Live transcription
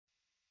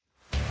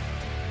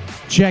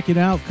Checking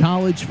out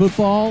college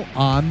football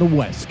on the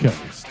West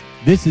Coast.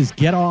 This is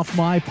Get Off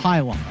My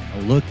Pylon,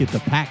 a look at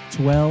the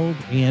Pac-12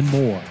 and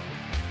more.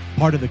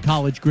 Part of the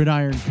College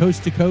Gridiron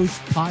Coast to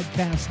Coast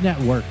podcast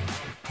network.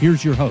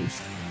 Here's your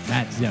host,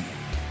 Matt Zemek.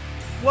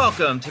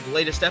 Welcome to the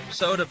latest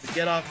episode of the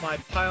Get Off My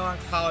Pylon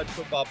College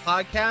Football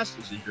Podcast.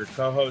 This is your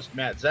co-host,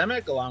 Matt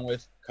Zemek, along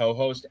with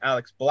co-host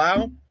Alex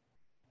Blau.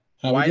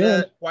 Quite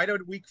a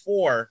week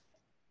 4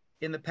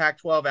 in the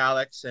Pac-12,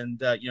 Alex. And,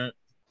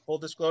 full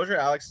disclosure,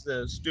 Alex is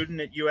a student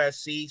at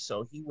USC,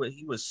 so he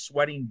was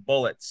sweating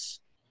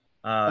bullets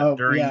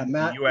during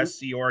the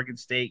USC-Oregon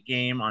State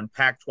game on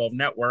Pac-12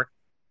 Network.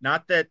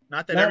 Not that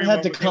Matt everyone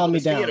had to was calm able me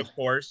to see down. it, of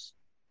course.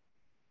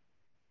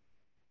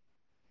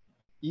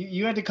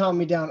 You had to calm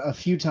me down a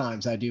few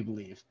times, I do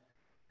believe.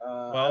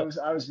 Well,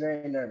 I was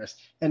very nervous,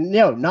 and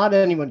no, not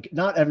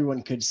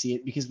everyone could see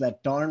it because of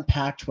that darn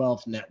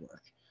Pac-12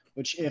 network.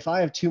 Which, if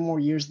I have 2 more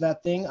years of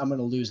that thing, I'm going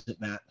to lose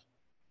it, Matt.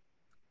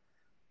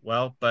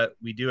 Well, but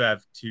we do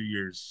have 2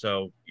 years,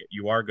 so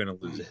you are going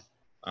to lose it.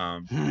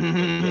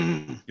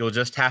 You'll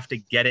just have to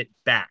get it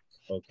back,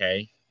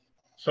 okay?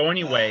 So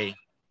anyway,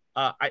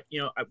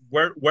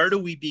 where do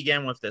we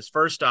begin with this?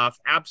 First off,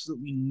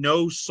 absolutely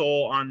no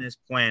soul on this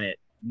planet,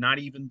 not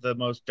even the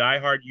most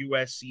diehard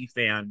USC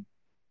fan,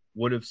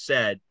 would have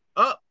said,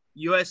 "Oh,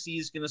 USC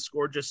is going to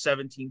score just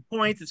 17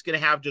 points. It's going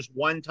to have just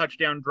 1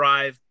 touchdown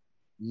drive,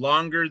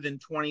 longer than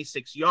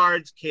 26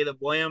 yards. Caleb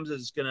Williams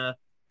is going to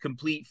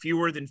complete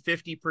fewer than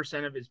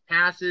 50% of his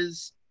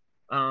passes,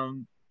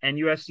 and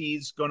USC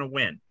is going to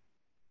win."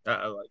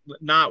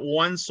 Not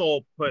one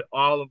soul put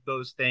all of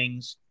those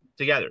things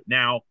together.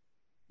 Now,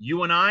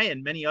 you and I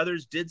and many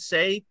others did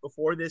say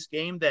before this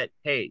game that,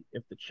 hey,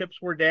 if the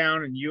chips were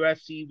down and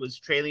USC was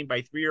trailing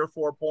by 3 or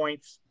 4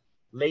 points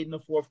late in the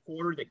fourth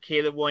quarter, that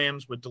Caleb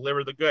Williams would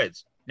deliver the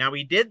goods. Now,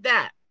 he did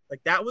that.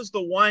 Like, that was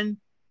the one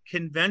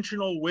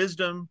conventional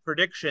wisdom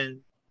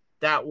prediction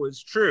that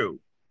was true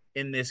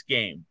in this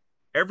game.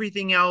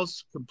 Everything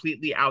else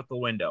completely out the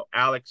window.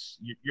 Alex,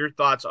 your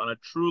thoughts on a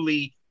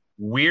truly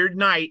weird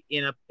night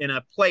in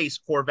a place,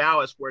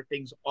 Corvallis, where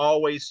things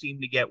always seem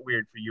to get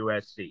weird for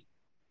USC.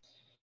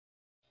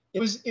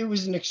 It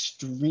was an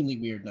extremely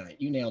weird night.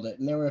 You nailed it.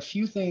 And there were a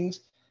few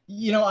things.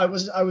 I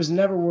was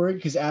never worried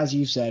because, as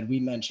you said, we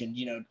mentioned,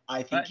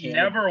 I think Caleb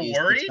never is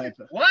worried. The type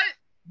of... What?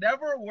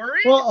 Never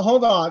worried? Well,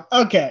 hold on.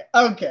 Okay.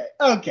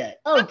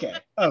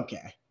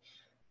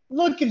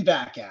 Looking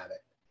back at it,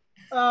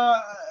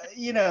 I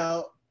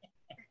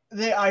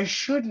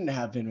shouldn't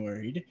have been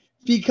worried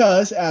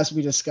because, as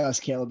we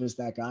discussed, Caleb is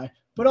that guy.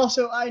 But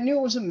also, I knew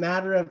it was a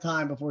matter of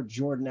time before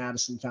Jordan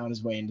Addison found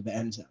his way into the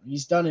end zone.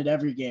 He's done it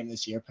every game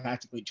this year,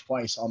 practically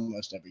twice,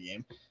 almost every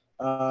game.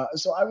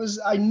 So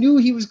I knew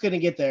he was going to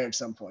get there at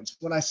some points.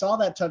 When I saw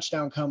that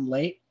touchdown come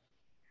late,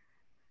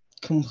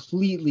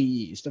 completely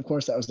eased. Of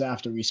course, that was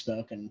after we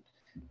spoke, and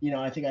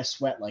I think I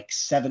sweat like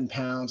 7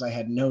 pounds. I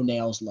had no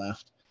nails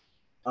left.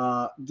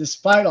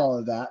 Despite all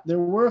of that, there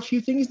were a few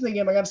things in the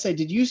game. I got to say,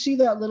 did you see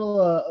that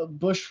little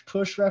Bush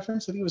push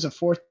reference? I think it was a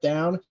 4th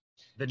down.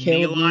 The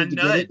Caleb Nealon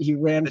nudge. He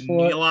ran the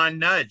for Nealon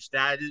nudge.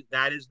 That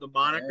is the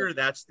moniker. Yeah.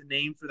 That's the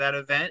name for that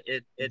event.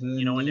 And if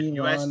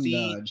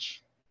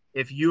Nudge.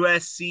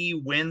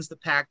 USC wins the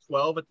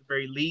Pac-12 at the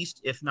very least,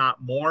 if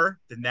not more,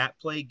 then that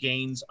play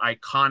gains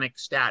iconic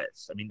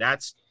status. I mean,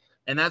 that's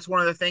one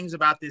of the things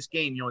about this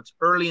game. It's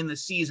early in the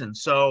season,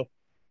 so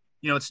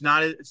it's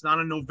not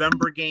a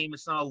November game.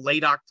 It's not a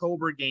late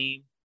October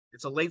game.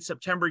 It's a late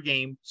September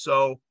game.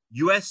 So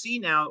USC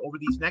now, over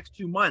these next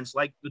 2 months,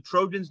 like the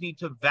Trojans, need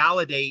to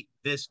validate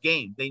this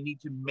game. They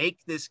need to make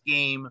this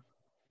game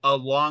a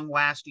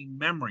long-lasting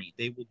memory.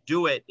 They will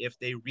do it if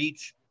they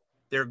reach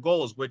their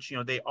goals, which,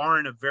 they are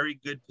in a very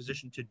good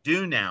position to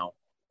do now.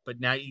 But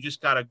now you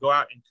just got to go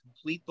out and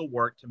complete the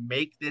work to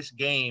make this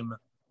game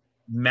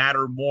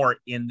matter more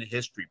in the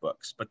history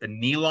books. But the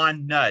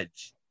Nealon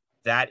nudge,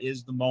 that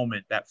is the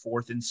moment, that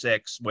 4th and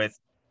 6 with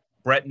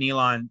Brett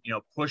Nealon,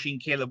 pushing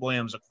Caleb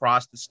Williams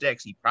across the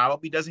sticks. He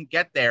probably doesn't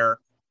get there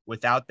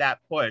without that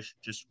push.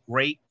 Just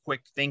great,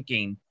 quick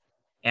thinking.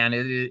 And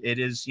it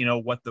is,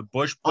 what the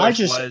Bush push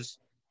was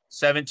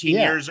 17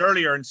 years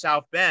earlier in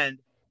South Bend,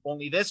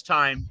 only this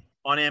time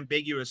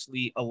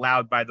unambiguously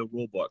allowed by the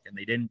rule book. And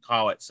they didn't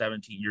call it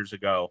 17 years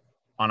ago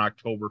on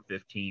October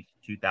 15th,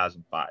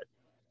 2005.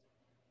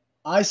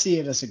 I see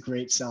it as a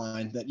great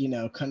sign that,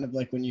 kind of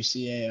like when you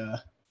see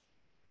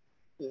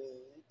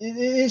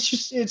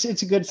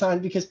it's a good sign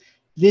because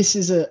this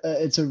is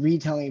it's a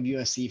retelling of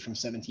USC from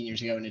 17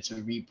 years ago, and it's a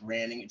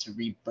rebranding, it's a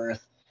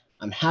rebirth.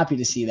 I'm happy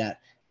to see that.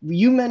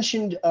 You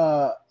mentioned,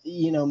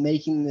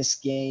 making this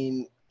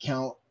game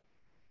count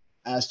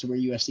as to where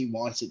USC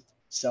wants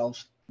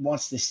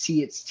to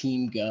see its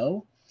team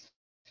go.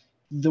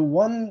 The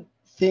one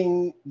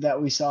thing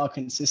that we saw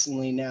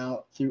consistently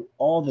now through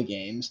all the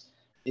games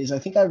is I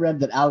think I read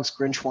that Alex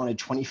Grinch wanted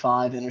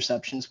 25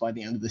 interceptions by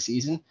the end of the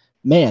season.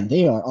 Man,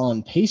 they are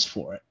on pace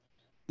for it.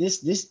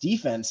 This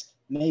defense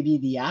may be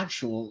the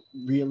actual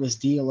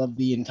realest deal of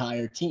the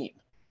entire team.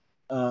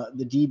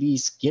 The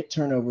DBs get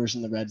turnovers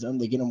in the red zone.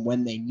 They get them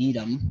when they need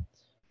them.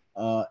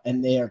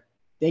 and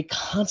they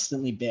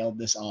constantly bailed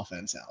this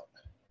offense out.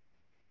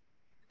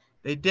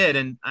 They did,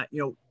 and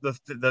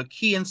the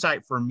key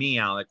insight for me,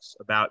 Alex,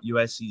 about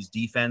USC's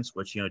defense,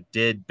 which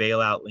did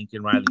bail out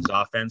Lincoln Riley's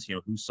offense.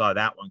 Who saw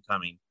that one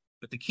coming?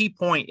 But the key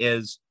point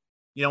is,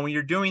 when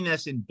you're doing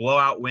this in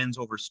blowout wins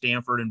over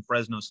Stanford and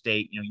Fresno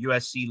State,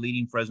 USC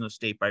leading Fresno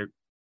State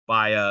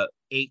by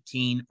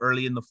 18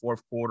 early in the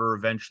fourth quarter,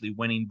 eventually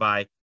winning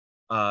by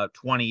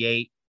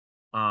 28,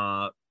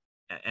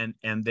 and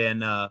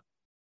then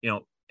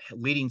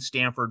leading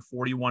Stanford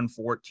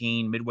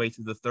 41-14 midway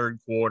through the third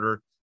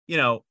quarter.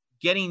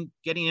 Getting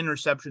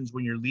interceptions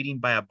when you're leading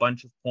by a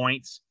bunch of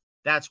points,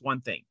 that's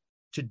one thing.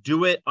 To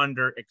do it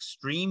under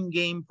extreme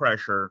game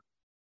pressure,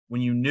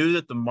 when you knew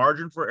that the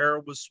margin for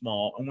error was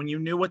small, and when you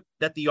knew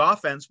that the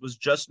offense was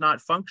just not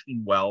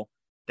functioning well,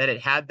 that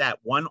it had that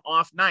one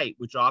off night,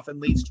 which often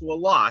leads to a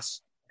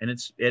loss, and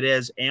it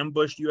has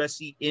ambushed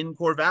USC in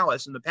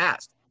Corvallis in the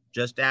past.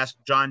 Just ask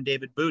John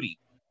David Booty.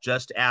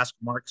 Just ask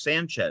Mark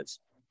Sanchez.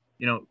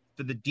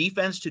 For the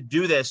defense to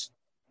do this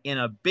in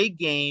a big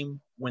game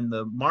when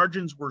the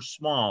margins were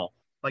small,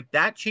 like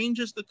that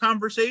changes the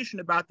conversation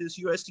about this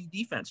USC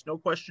defense. No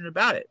question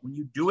about it. When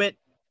you do it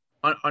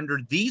under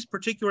these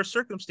particular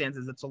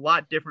circumstances, it's a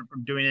lot different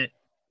from doing it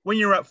when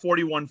you're up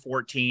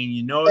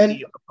 41-14.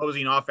 The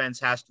opposing offense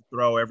has to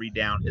throw every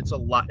down.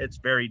 It's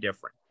very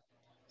different.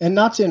 And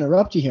not to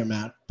interrupt you here,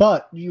 Matt,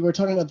 but you were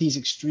talking about these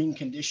extreme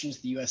conditions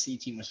the USC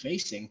team was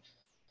facing.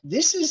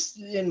 This is,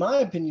 in my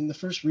opinion, the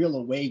first real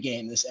away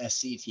game this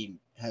SC team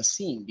has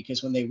seen,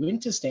 because when they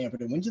went to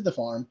Stanford and went to the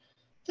Farm,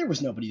 there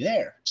was nobody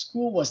there.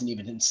 School wasn't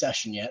even in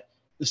session yet.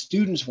 The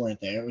students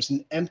weren't there. It was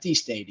an empty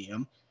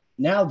stadium.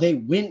 Now they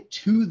went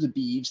to the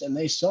Beavs and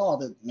they saw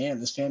that, man,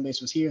 this fan base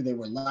was here. They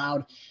were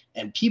loud,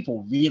 and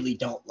people really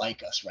don't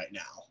like us right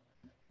now.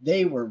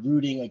 They were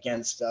rooting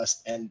against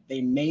us, and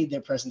they made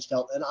their presence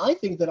felt. And I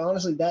think that,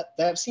 honestly,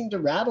 that seemed to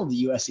rattle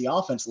the USC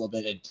offense a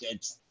little bit.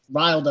 It's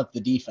riled up the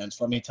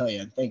defense, let me tell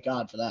you, and thank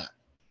God for that.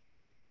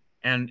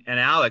 And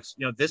Alex,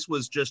 this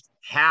was just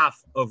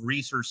half of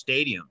Reser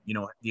Stadium.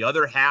 The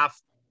other half,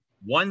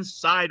 one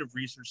side of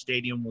Reser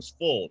Stadium was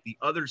full. The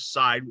other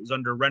side was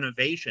under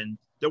renovation.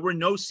 There were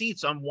no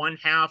seats on one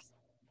half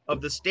of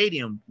the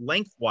stadium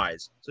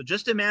lengthwise. So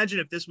just imagine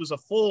if this was a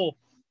full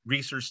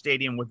Reser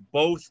Stadium with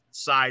both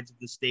sides of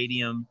the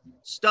stadium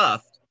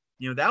stuffed.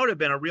 That would have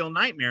been a real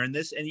nightmare.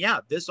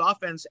 This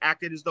offense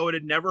acted as though it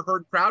had never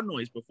heard crowd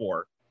noise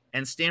before.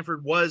 And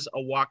Stanford was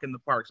a walk in the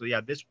park. So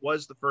this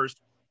was the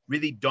first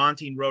really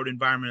daunting road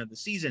environment of the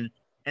season.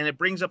 And it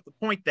brings up the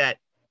point that,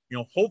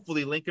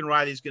 hopefully Lincoln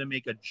Riley is going to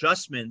make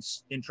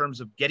adjustments in terms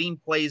of getting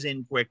plays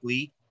in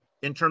quickly,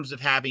 in terms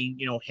of having,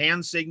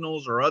 hand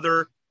signals or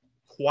other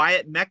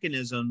quiet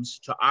mechanisms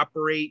to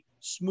operate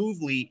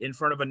smoothly in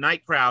front of a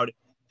night crowd.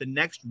 The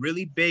next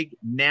really big,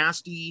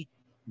 nasty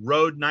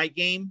road night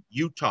game,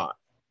 Utah,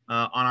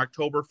 on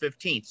October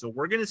 15th. So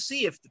we're going to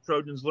see if the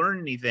Trojans learn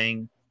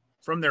anything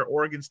from their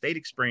Oregon State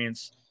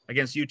experience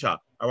against Utah.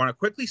 I want to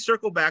quickly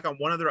circle back on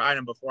one other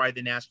item before I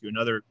then ask you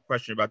another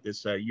question about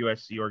this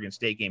USC Oregon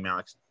State game,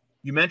 Alex.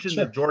 You mentioned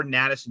the Jordan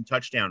Addison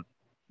touchdown.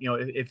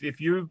 If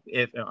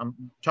I'm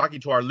talking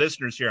to our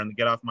listeners here on the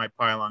Get Off My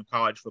Pylon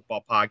College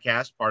Football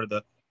Podcast, part of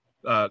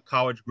the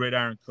College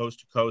Gridiron Coast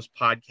to Coast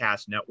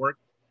Podcast Network.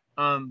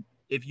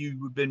 If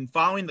you've been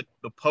following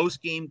the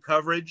post-game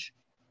coverage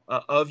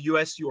of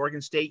USC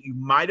Oregon State, you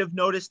might have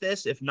noticed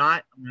this. If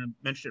not, I'm going to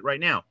mention it right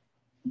now.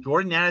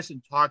 Jordan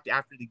Addison talked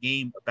after the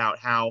game about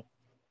how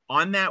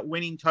on that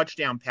winning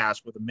touchdown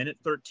pass with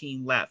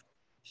 1:13 left,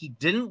 he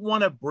didn't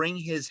want to bring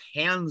his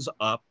hands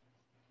up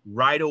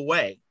right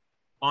away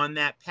on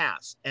that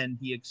pass. And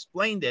he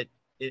explained it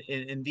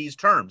in these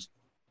terms,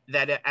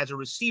 that as a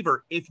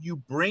receiver, if you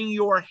bring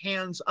your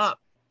hands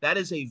up, that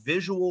is a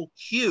visual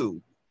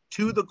cue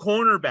to the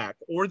cornerback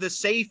or the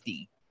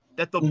safety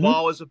that the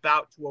ball is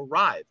about to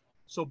arrive.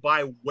 So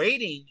by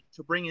waiting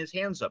to bring his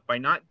hands up, by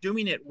not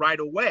doing it right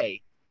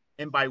away,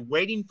 and by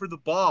waiting for the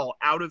ball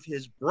out of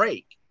his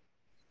break,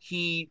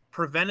 he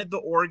prevented the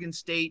Oregon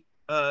State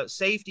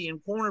safety and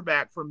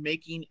cornerback from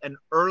making an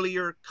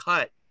earlier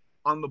cut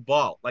on the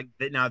ball.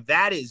 Now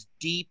that is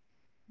deep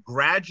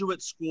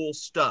graduate school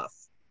stuff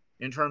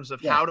in terms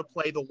of how to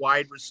play the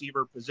wide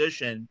receiver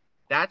position.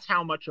 That's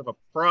how much of a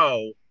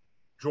pro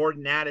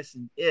Jordan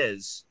Addison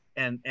is.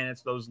 And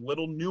it's those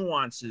little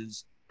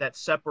nuances that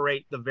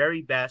separate the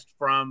very best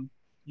from,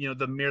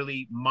 the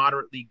merely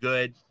moderately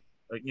good,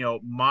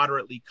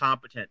 moderately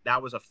competent.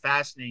 That was a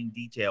fascinating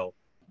detail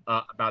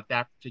about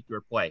that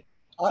particular play.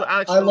 So,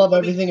 Alex, I love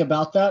everything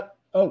about that.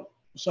 Oh,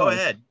 sorry.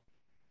 Go ahead.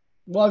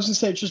 Well, I was going to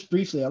say just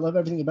briefly, I love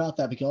everything about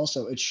that because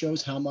also it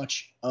shows how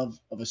much of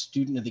a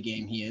student of the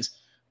game he is.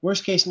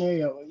 Worst case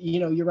scenario,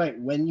 you're right.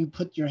 When you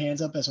put your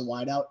hands up as a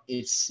wideout,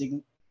 it's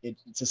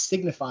a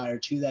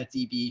signifier to that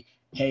DB.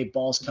 Hey,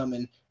 ball's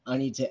coming. I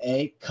need to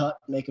A, cut,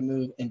 make a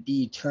move, and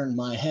B, turn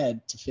my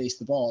head to face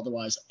the ball.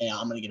 Otherwise,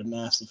 I'm going to get a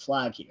massive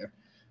flag here.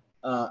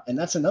 And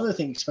that's another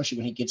thing, especially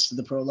when he gets to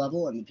the pro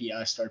level and the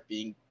PI start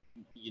being,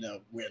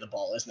 where the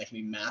ball is, and they can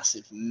be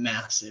massive,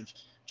 massive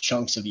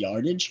chunks of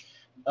yardage.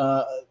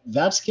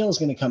 that skill is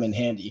going to come in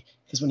handy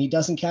because when he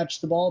doesn't catch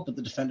the ball, but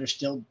the defender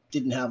still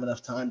didn't have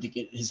enough time to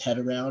get his head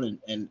around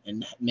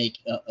and make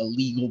a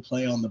legal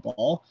play on the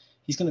ball,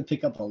 he's going to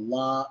pick up a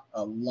lot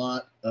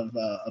of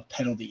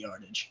penalty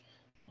yardage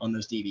on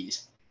those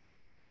DBs.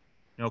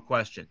 No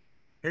question.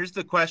 Here's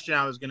the question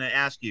I was going to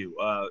ask you,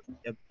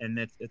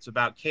 and it's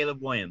about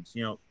Caleb Williams.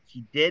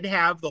 He did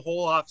have the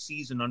whole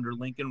offseason under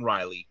Lincoln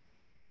Riley.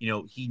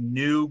 He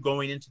knew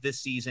going into this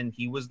season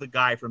he was the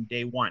guy from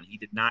day one. He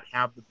did not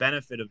have the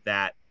benefit of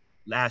that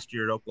last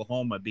year at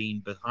Oklahoma, being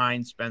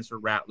behind Spencer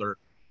Rattler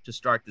to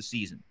start the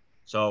season.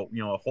 So,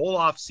 a whole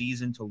off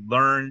season to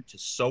learn, to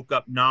soak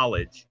up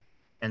knowledge.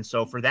 And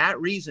so for that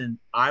reason,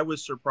 I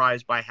was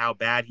surprised by how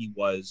bad he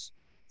was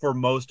for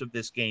most of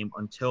this game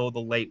until the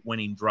late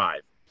winning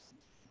drive.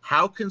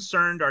 How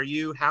concerned are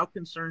you? How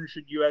concerned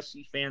should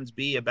USC fans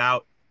be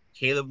about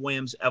Caleb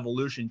Williams'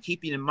 evolution,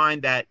 keeping in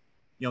mind that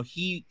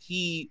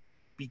he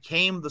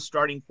became the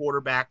starting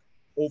quarterback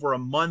over a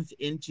month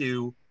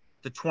into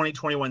the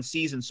 2021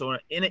 season. So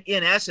in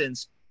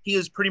essence, he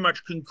is pretty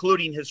much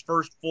concluding his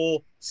first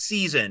full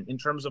season in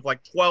terms of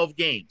like 12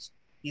 games.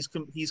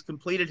 He's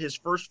completed his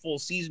first full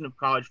season of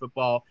college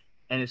football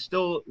and is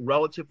still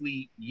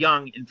relatively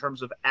young in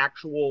terms of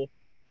actual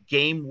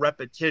game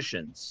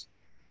repetitions.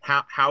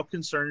 How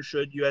concerned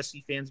should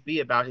USC fans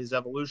be about his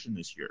evolution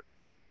this year?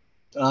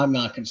 I'm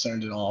not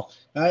concerned at all.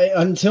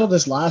 Until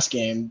this last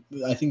game,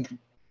 I think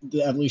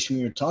the evolution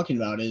we were talking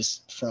about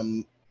is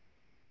from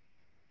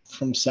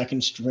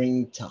second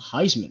string to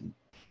Heisman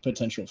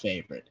potential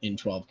favorite in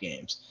 12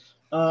 games.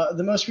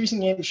 The most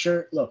recent game,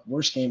 sure, look,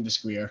 worst game of his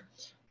career.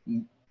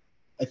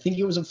 I think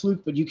it was a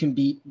fluke, but you can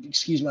be,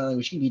 excuse my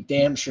language, you can be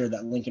damn sure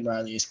that Lincoln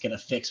Riley is going to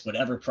fix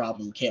whatever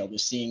problem Caleb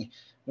is seeing,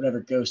 whatever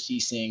ghost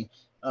he's seeing,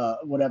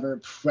 whatever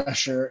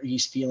pressure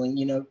he's feeling.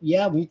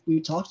 We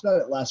talked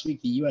about it last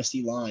week, the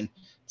USC line.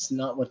 It's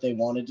not what they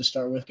wanted to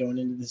start with going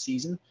into the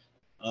season.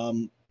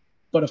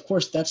 But of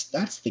course,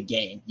 that's the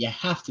game. You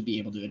have to be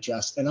able to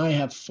adjust. And I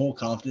have full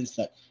confidence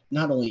that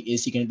not only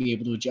is he going to be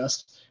able to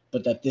adjust,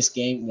 but that this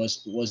game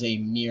was a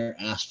mere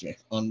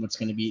asterisk on what's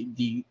going to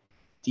be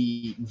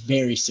the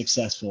very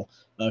successful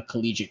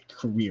collegiate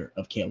career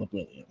of Caleb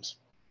Williams.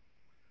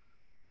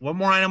 One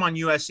more item on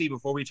USC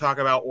before we talk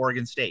about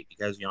Oregon State,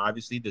 because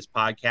obviously this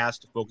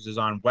podcast focuses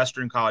on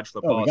Western college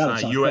football.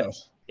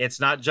 It's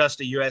not just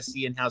a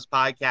USC in-house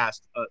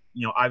podcast.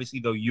 Obviously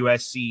though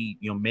USC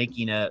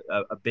making a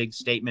big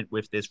statement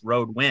with this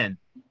road win.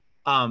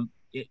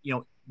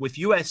 With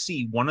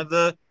USC, one of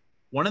the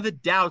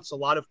doubts a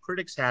lot of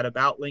critics had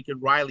about Lincoln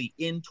Riley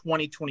in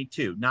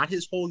 2022, not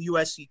his whole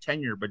USC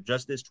tenure, but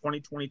just this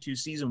 2022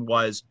 season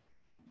was,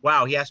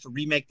 wow, he has to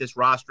remake this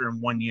roster in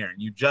 1 year, and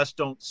you just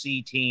don't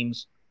see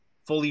teams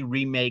fully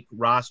remake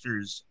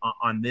rosters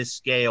on this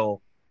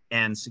scale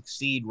and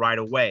succeed right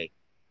away.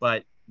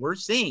 But we're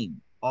seeing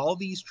all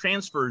these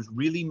transfers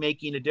really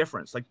making a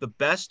difference. Like the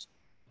best,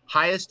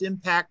 highest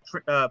impact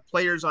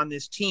players on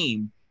this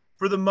team,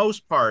 for the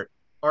most part,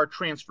 are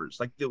transfers.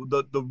 Like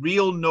the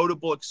real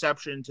notable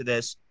exception to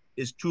this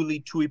is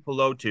Tuli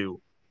Tuipulotu,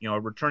 a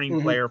returning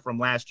player from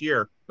last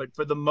year. But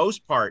for the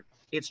most part,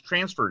 it's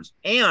transfers.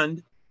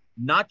 And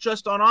not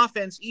just on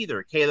offense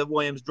either. Caleb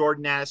Williams,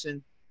 Jordan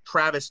Addison,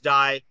 Travis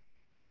Dye.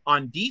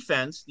 On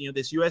defense,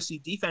 this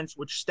USC defense,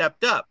 which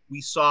stepped up,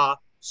 we saw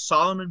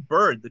Solomon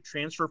Byrd, the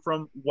transfer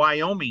from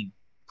Wyoming,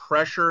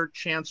 pressure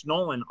Chance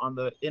Nolan on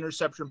the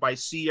interception by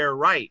Sierra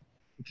Wright,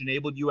 which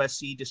enabled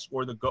USC to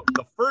score the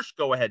first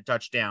go-ahead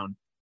touchdown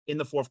in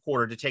the fourth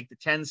quarter to take the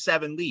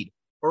 10-7 lead.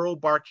 Earl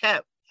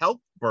Barquette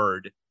helped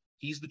Byrd.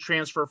 He's the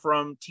transfer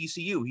from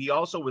TCU. He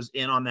also was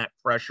in on that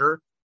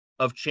pressure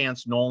of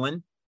Chance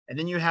Nolan. And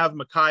then you have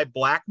Mekhi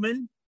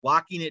Blackman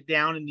locking it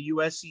down in the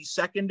USC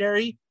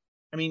secondary.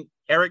 I mean,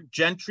 Eric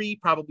Gentry,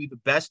 probably the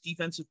best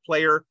defensive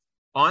player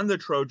on the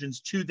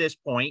Trojans to this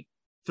point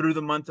through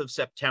the month of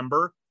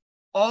September,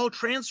 all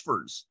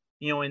transfers,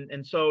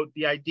 and so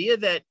the idea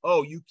that,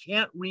 you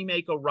can't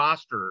remake a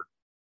roster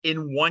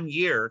in 1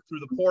 year through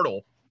the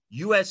portal,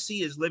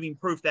 USC is living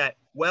proof that,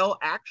 well,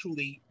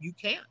 actually you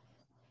can.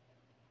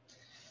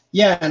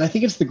 Yeah. And I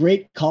think it's the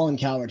great Colin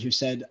Cowherd who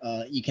said,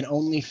 you can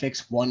only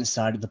fix one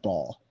side of the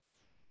ball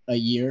a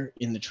year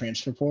in the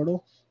transfer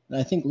portal. And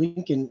I think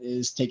Lincoln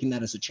is taking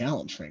that as a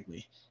challenge,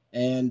 frankly.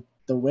 And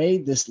the way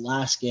this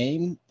last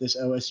game, this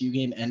OSU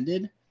game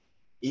ended,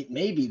 it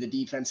may be the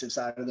defensive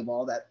side of the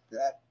ball that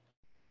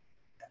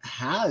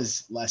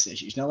has less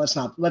issues. Now,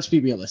 let's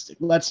be realistic.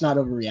 Let's not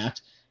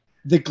overreact.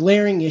 The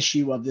glaring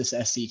issue of this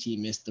SC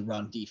team is the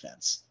run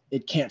defense.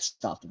 It can't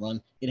stop the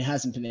run. It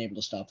hasn't been able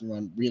to stop the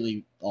run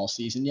really all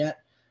season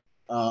yet.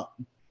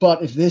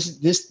 But if this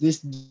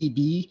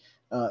DB,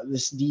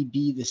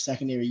 the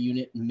secondary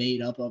unit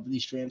made up of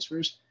these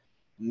transfers,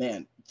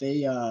 man,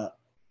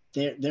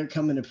 they're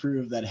coming to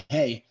prove that,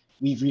 hey,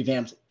 we've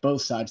revamped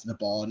both sides of the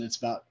ball, and it's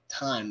about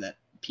time that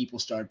people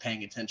started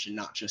paying attention,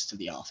 not just to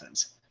the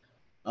offense.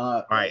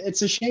 Right.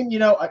 It's a shame,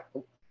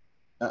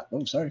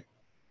 sorry.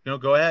 No,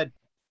 go ahead.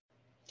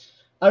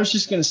 I was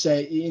just going to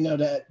say,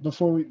 that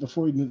before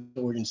we move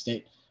to Oregon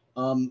State,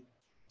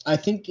 I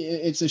think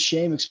it's a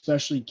shame,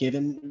 especially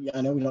given,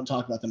 I know we don't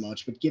talk about them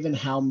much, but given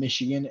how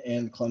Michigan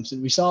and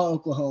Clemson, we saw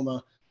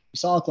Oklahoma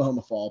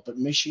fall, but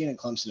Michigan and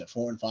Clemson at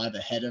 4-5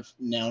 ahead of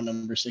now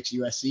number 6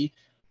 USC.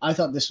 I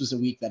thought this was a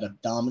week that a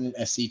dominant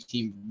SC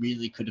team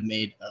really could have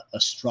made a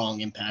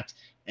strong impact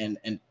and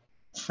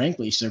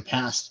frankly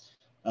surpassed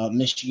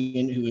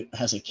Michigan, who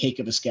has a cake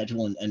of a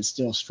schedule and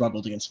still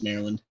struggled against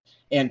Maryland,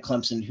 and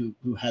Clemson,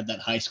 who had that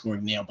high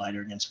scoring nail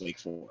biter against Wake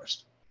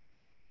Forest.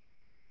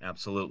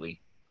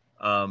 Absolutely.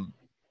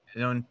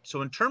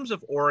 So in terms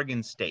of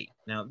Oregon State,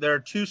 now there are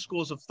two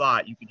schools of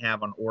thought you can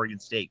have on Oregon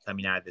State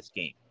coming out of this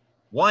game.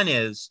 One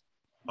is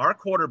our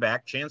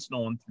quarterback, Chance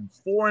Nolan, threw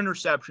 4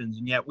 interceptions,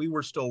 and yet we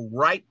were still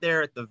right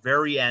there at the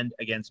very end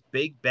against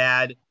big,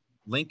 bad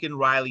Lincoln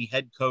Riley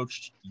head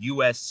coached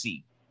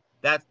USC.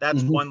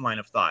 That's one line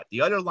of thought.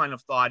 The other line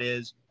of thought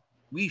is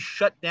we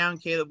shut down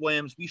Caleb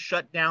Williams. We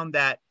shut down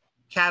that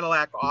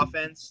Cadillac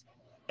offense,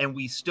 and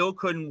we still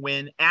couldn't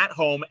win at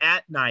home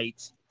at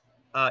night.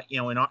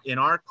 In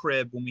our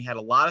crib, when we had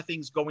a lot of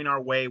things going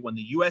our way, when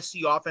the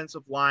USC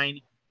offensive line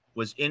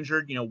was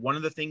injured, one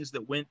of the things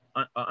that went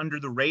under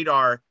the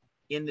radar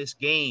in this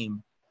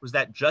game was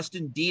that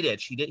Justin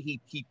Dedich,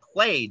 he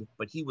played,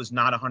 but he was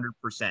not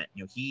 100%.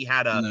 He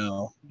had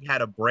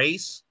a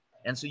brace,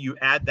 and so you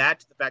add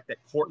that to the fact that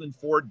Cortland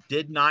Ford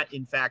did not,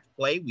 in fact,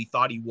 play. We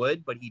thought he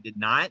would, but he did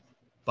not.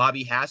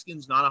 Bobby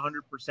Haskins not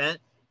 100%.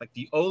 Like,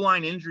 the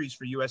O-line injuries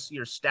for USC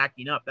are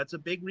stacking up. That's a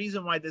big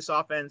reason why this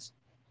offense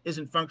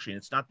isn't functioning.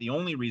 It's not the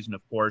only reason,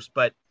 of course,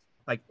 but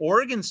like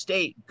Oregon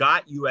State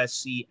got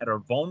USC at a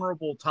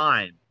vulnerable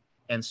time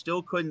and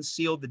still couldn't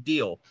seal the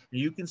deal.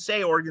 You can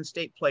say Oregon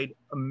State played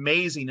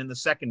amazing in the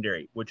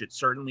secondary, which it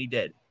certainly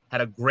did.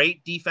 Had a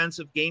great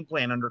defensive game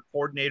plan under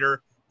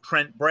coordinator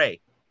Trent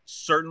Bray.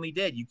 Certainly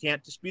did. You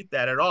can't dispute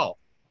that at all.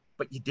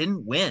 But you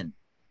didn't win.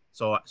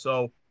 So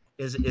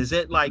is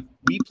it like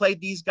we played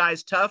these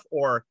guys tough,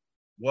 or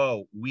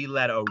whoa, we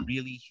let a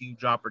really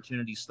huge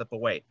opportunity slip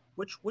away?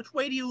 Which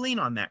way do you lean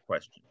on that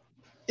question?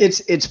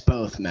 It's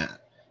both,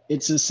 Matt.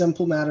 It's a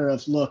simple matter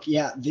of, look,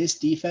 yeah, this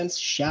defense,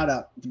 shout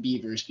out the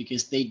Beavers,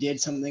 because they did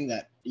something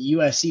that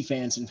USC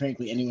fans and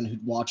frankly anyone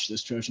who'd watched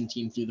this Trojan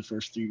team through the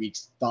first 3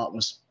 weeks thought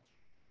was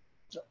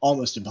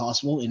almost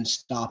impossible in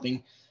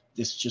stopping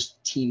this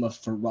just team of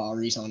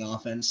Ferraris on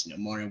offense.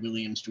 Mario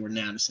Williams, Jordan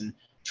Addison,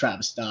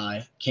 Travis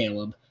Dye,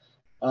 Caleb.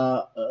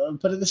 But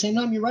at the same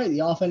time, you're right.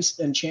 The offense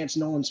and Chance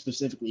Nolan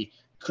specifically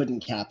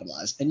couldn't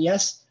capitalize. And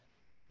yes,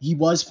 he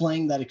was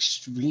playing that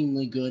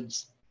extremely good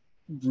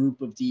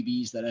group of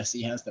DBs that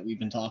SC has that we've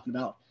been talking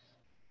about.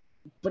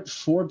 But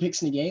 4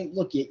 picks in a game,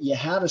 look, you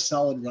had a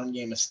solid run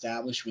game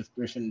established with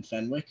Griffin and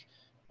Fenwick.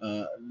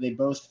 They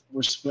both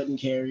were splitting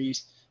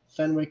carries.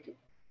 Fenwick,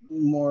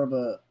 more of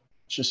a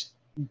just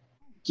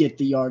get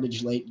the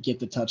yardage late, get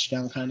the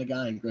touchdown kind of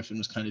guy, and Griffin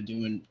was kind of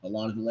doing a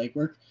lot of the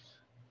legwork.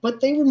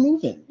 But they were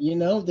moving,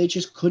 they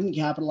just couldn't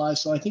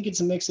capitalize. So I think it's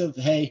a mix of,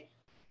 hey,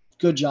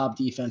 good job,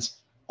 defense,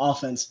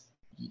 offense,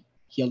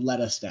 you let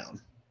us down.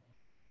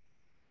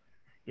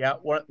 Yeah,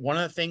 one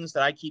of the things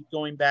that I keep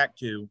going back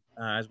to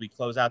as we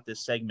close out this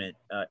segment,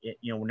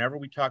 whenever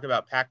we talk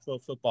about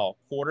Pac-12 football,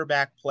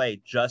 quarterback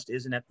play just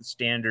isn't at the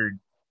standard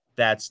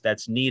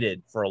that's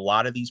needed for a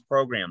lot of these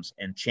programs.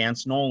 And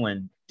Chance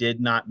Nolan did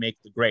not make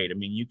the grade. I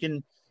mean, you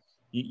can,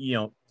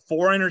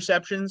 4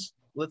 interceptions.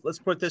 Let's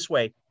put it this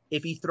way: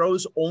 if he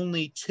throws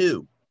only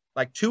 2,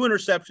 like 2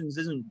 interceptions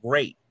isn't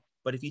great,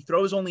 but if he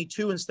throws only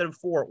 2 instead of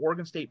 4,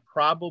 Oregon State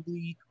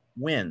probably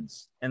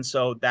wins. And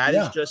so that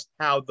is just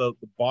how the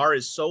bar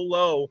is so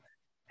low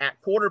at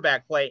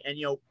quarterback play. And,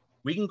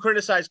 we can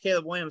criticize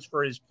Caleb Williams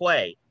for his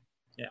play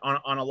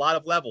on a lot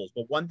of levels,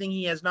 but one thing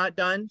he has not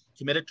done,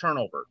 commit a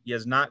turnover. He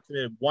has not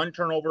committed 1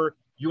 turnover.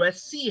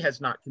 USC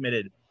has not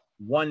committed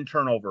 1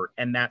 turnover,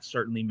 and that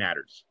certainly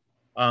matters.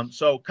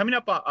 So coming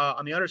up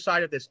on the other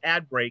side of this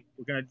ad break,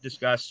 we're going to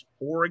discuss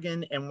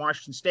Oregon and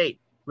Washington State.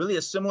 Really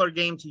a similar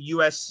game to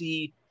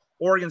USC,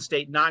 Oregon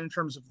State, not in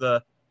terms of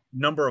the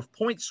number of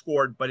points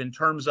scored, but in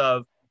terms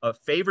of a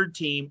favored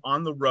team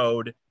on the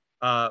road,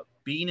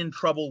 being in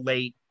trouble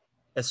late,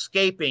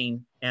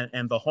 escaping,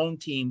 and the home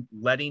team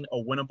letting a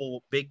winnable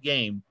big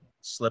game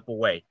slip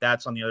away.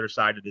 That's on the other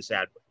side of this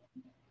ad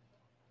break.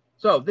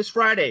 So this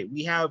Friday,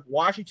 we have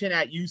Washington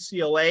at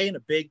UCLA in a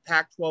big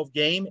Pac-12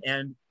 game,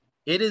 and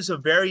it is a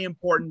very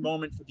important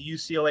moment for the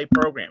UCLA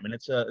program. And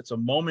it's a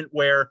moment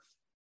where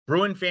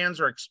Bruin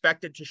fans are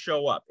expected to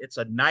show up. It's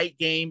a night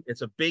game.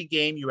 It's a big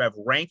game. You have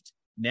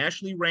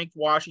nationally ranked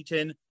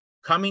Washington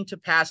coming to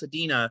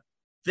Pasadena.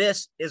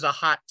 This is a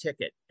hot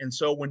ticket. And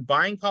so when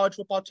buying college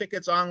football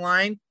tickets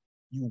online,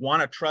 you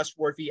want a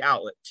trustworthy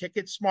outlet.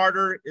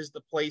 TicketSmarter is the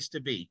place to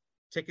be.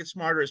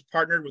 TicketSmarter is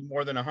partnered with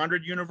more than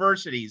 100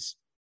 universities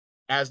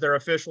as their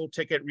official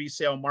ticket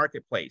resale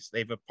marketplace.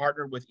 They've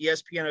partnered with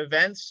ESPN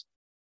Events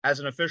as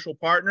an official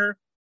partner.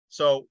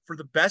 So for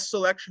the best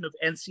selection of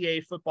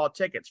NCAA football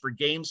tickets for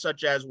games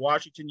such as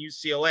Washington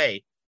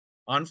UCLA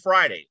on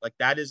Friday, like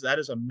that is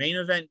a main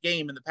event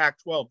game in the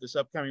Pac-12 this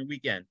upcoming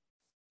weekend,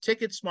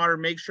 TicketSmarter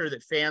makes sure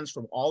that fans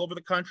from all over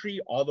the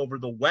country, all over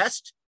the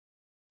West,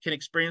 can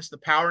experience the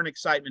power and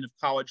excitement of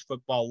college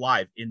football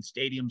live in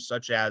stadiums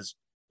such as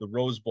the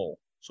Rose Bowl.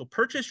 So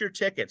purchase your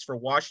tickets for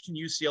Washington,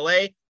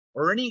 UCLA,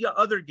 or any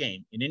other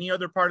game in any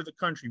other part of the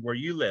country where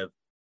you live.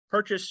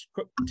 Purchase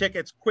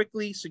tickets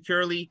quickly,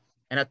 securely,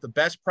 and at the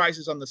best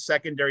prices on the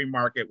secondary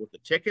market with the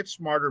Ticket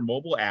Smarter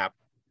mobile app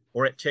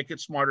or at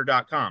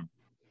ticketsmarter.com.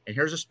 And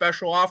here's a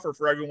special offer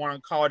for everyone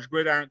on College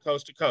Gridiron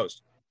Coast to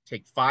Coast.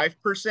 Take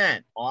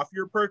 5% off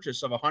your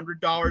purchase of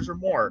 $100 or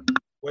more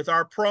with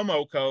our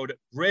promo code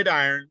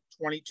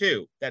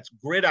GRIDIRON22. That's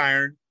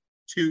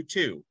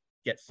GRIDIRON22.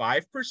 Get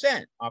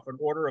 5% off an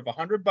order of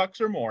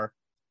 $100 or more.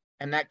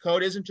 And that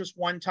code isn't just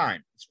one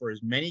time. It's for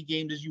as many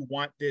games as you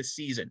want this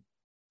season.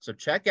 So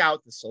check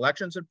out the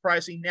selections and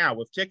pricing now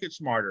with Ticket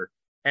Smarter.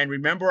 And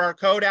remember our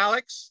code,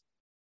 Alex?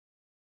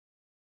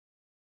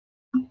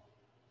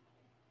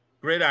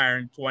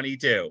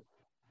 Gridiron22.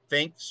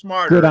 Think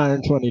smarter.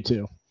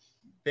 Gridiron22.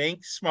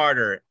 Think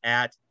smarter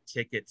at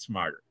Ticket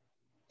Smarter.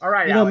 All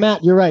right, you know, Alex.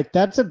 Matt, you're right.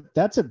 That's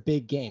a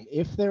big game.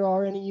 If there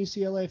are any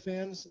UCLA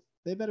fans,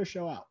 they better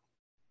show out.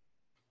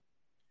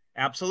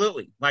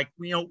 Absolutely. Like,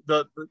 you know,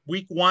 the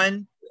week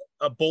one,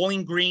 a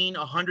Bowling Green,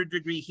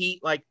 100-degree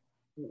heat. Like,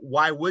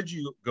 why would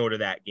you go to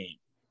that game?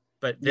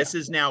 But this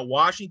is now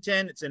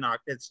Washington. It's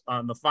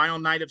on the final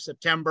night of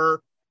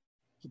September.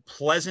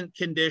 Pleasant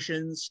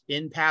conditions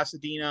in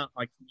Pasadena.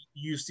 Like,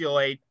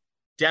 UCLA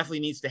definitely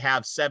needs to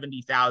have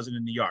 70,000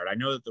 in the yard. I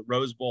know that the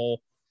Rose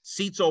Bowl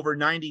seats over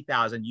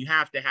 90,000. You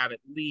have to have at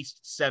least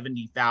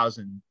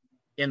 70,000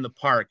 in the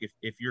park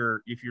if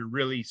you're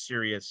really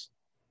serious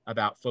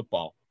about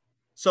football.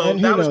 So and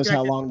who knows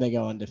how long they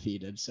go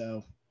undefeated.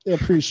 So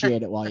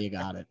appreciate it while you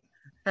got it.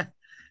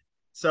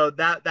 So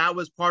that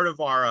was part of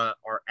our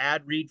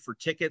ad read for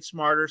Ticket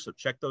Smarter. So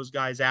check those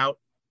guys out.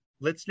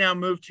 Let's now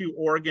move to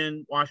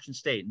Oregon, Washington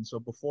State. And so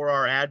before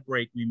our ad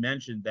break, we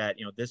mentioned that,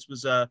 you know, this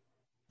was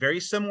very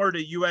similar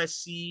to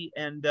USC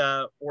and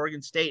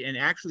Oregon State. And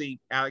actually,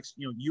 Alex,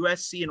 you know,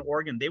 USC and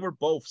Oregon, they were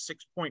both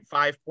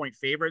 6.5 point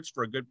favorites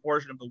for a good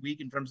portion of the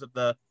week in terms of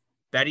the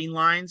betting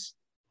lines.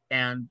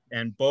 And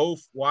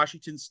both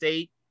Washington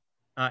State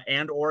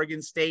and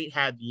Oregon State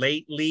had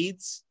late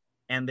leads,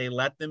 and they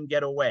let them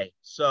get away.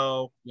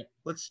 So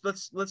let's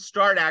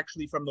start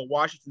actually from the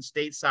Washington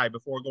State side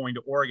before going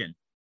to Oregon.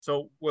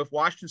 So with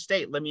Washington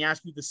State, let me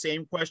ask you the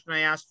same question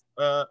I asked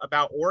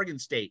about Oregon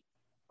State.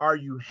 Are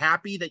you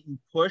happy that you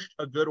pushed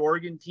a good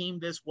Oregon team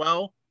this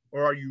well,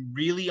 or are you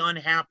really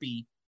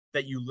unhappy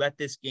that you let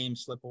this game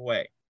slip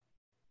away?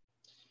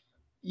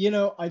 You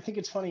know, I think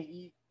it's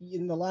funny.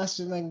 In the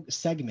last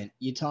segment,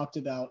 you talked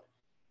about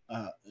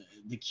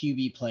the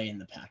QB play in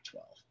the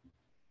Pac-12.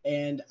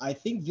 And I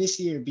think this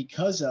year,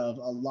 because of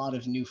a lot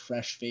of new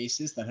fresh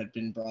faces that had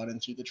been brought in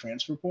through the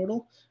transfer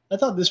portal, I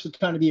thought this would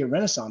kind of be a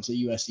renaissance of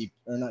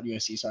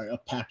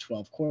of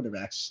Pac-12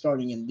 quarterbacks,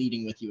 starting and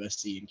leading with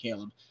USC and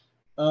Caleb.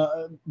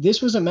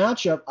 This was a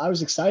matchup I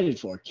was excited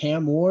for.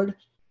 Cam Ward,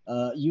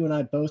 you and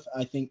I both,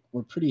 I think,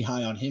 were pretty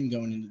high on him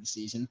going into the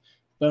season.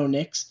 Bo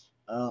Nix,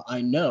 I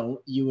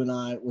know you and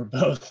I were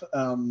both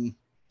on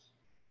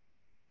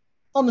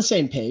the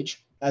same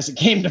page as it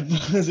came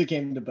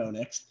to Bo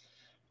Nix.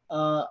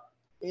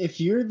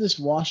 If you're this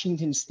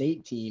Washington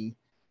State team,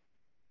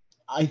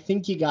 I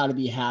think you got to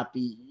be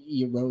happy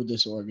you rode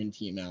this Oregon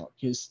team out,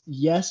 because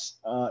yes,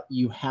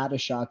 you had a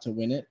shot to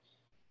win it.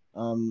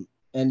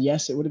 And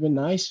yes, it would have been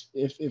nice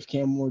if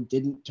Cam Ward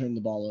didn't turn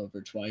the ball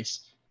over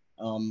twice.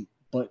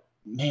 But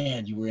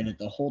man, you were in it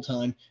the whole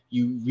time.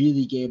 You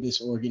really gave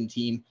this Oregon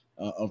team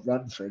a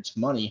run for its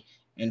money.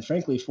 And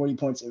frankly, 40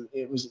 points,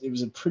 it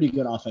was a pretty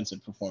good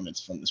offensive performance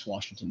from this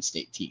Washington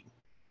State team.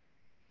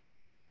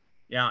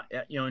 Yeah,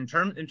 you know, in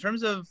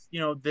terms of,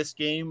 you know, this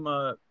game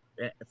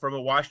from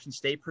a Washington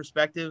State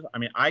perspective, I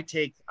mean, I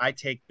take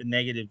the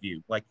negative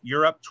view. Like,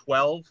 you're up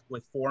 12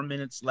 with 4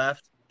 minutes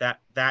left.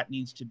 That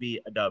needs to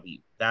be a W.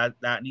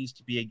 That needs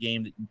to be a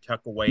game that you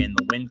tuck away in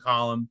the win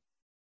column.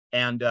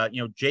 And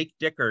you know, Jake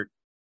Dickert,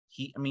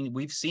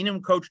 we've seen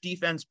him coach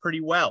defense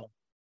pretty well.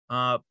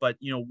 But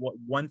you know,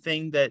 one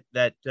thing that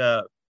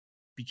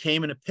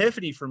became an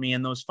epiphany for me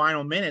in those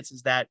final minutes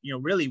is that, you know,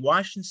 really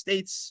Washington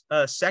State's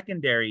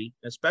secondary,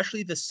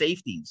 especially the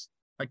safeties,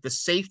 like the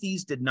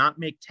safeties did not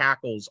make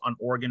tackles on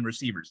Oregon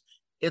receivers.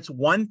 It's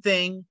one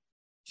thing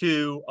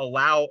to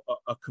allow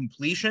a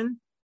completion,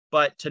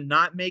 but to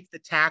not make the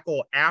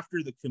tackle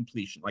after the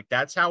completion. Like,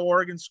 that's how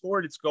Oregon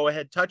scored its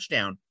go-ahead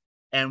touchdown.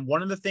 And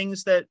one of the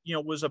things that, you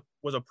know, was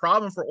a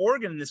problem for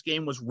Oregon in this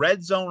game was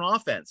red zone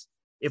offense.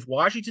 If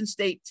Washington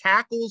State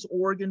tackles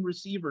Oregon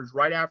receivers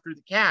right after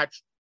the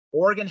catch,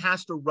 Oregon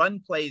has to run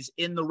plays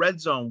in the red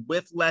zone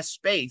with less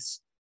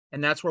space.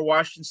 And that's where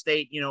Washington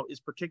State, you know, is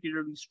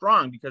particularly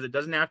strong, because it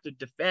doesn't have to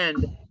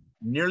defend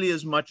nearly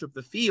as much of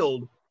the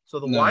field. So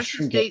the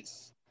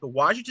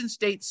Washington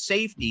State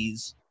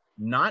safeties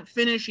not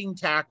finishing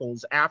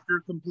tackles after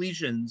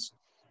completions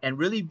and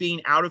really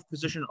being out of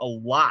position a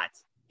lot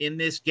in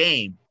this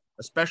game,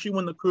 especially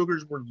when the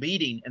Cougars were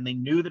leading and they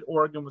knew that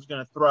Oregon was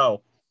going to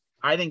throw.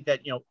 I think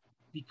that, you know,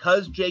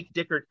 because Jake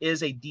Dickert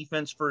is a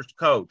defense first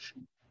coach,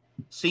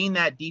 seeing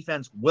that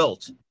defense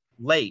wilt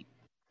late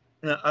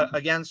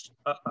against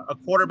a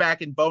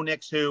quarterback in Bo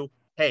Nix who,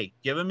 hey,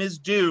 give him his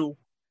due.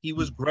 He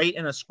was great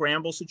in a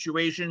scramble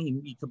situation.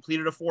 He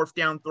completed a 4th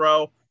down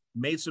throw,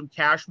 made some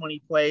cash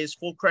money plays,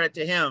 full credit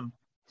to him,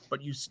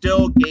 but you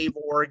still gave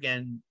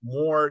Oregon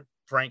more,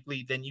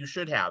 frankly, than you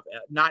should have.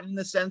 Not in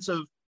the sense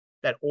of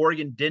that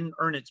Oregon didn't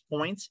earn its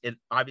points. It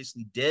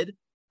obviously did,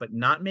 but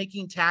not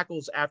making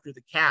tackles after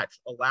the catch,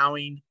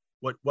 allowing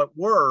what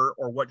were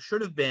or what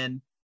should have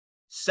been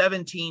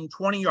 17,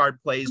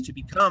 20-yard plays to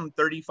become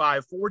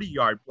 35,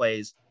 40-yard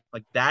plays.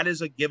 Like, that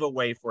is a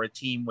giveaway for a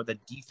team with a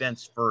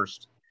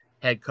defense-first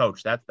head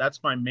coach.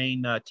 That's my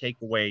main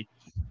takeaway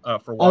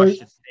for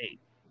Washington State.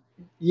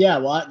 Yeah,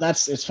 well,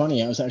 it's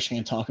funny. I was actually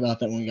going to talk about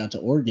that when we got to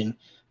Oregon.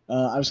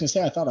 I was going to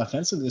say I thought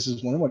offensively this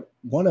is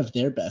one of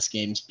their best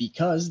games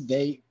because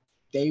they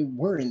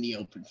were in the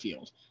open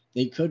field.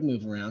 They could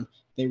move around.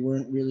 They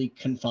weren't really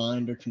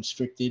confined or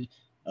constricted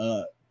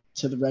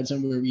to the red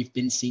zone where we've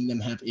been seeing them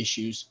have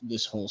issues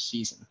this whole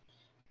season.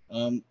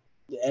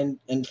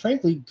 And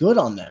frankly, good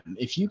on them.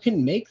 If you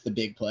can make the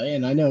big play,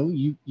 and I know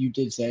you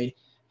did say,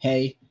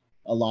 hey,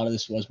 a lot of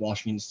this was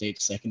Washington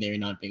State's secondary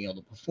not being able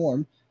to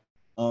perform.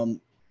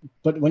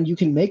 But when you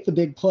can make the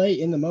big play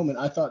in the moment,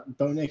 I thought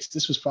Bo Nix,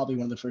 this was probably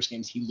one of the first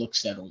games he looked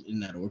settled in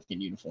that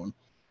Oregon uniform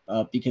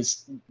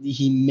because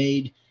he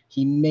made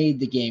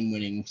the game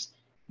winnings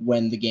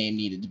when the game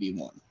needed to be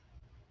won.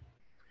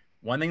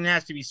 One thing that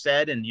has to be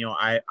said, and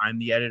I'm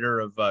the editor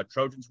of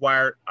Trojans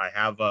Wire. I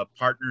have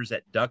partners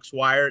at Ducks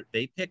Wire.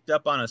 They picked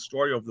up on a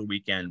story over the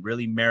weekend,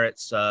 really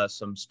merits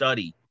some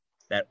study,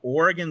 that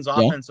Oregon's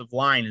offensive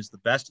line is the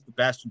best of the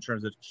best in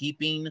terms of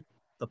keeping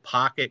the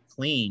pocket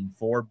clean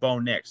for Bo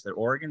Nix. That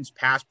Oregon's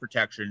pass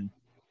protection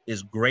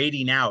is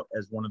grading out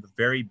as one of the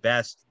very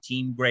best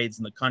team grades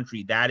in the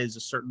country. That is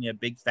certainly a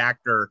big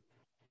factor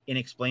in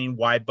explaining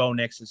why Bo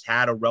Nix has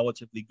had a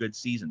relatively good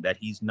season, that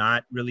he's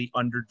not really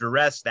under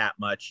duress that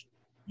much.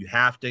 You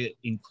have to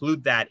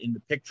include that in the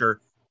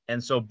picture.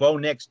 And so Bo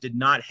Nix did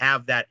not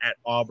have that at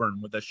Auburn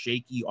with a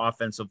shaky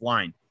offensive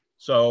line.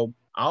 So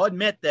I'll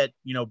admit that,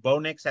 Bo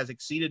Nix has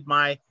exceeded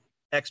my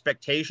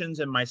expectations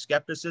and my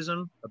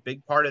skepticism. A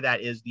big part of that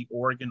is the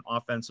Oregon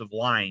offensive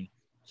line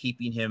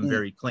keeping him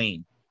very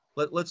clean.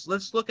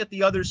 Let's look at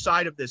the other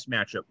side of this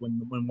matchup.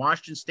 When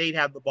Washington State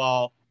had the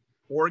ball,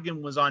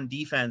 Oregon was on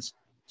defense.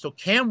 So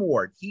Cam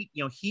Ward, he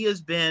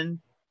has been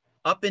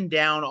up and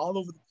down all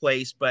over the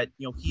place, but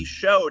he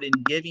showed in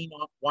giving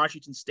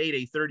Washington State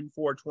a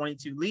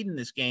 34-22 lead in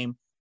this game.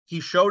 He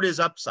showed his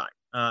upside,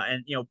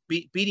 and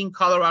beating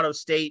Colorado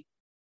State,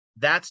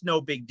 that's no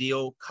big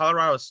deal.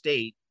 Colorado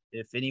State,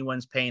 if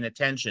anyone's paying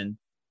attention,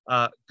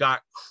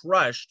 got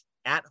crushed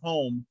at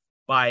home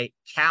by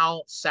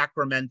Cal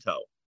Sacramento.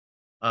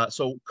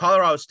 So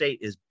Colorado State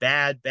is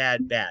bad.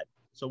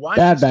 So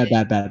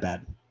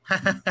bad.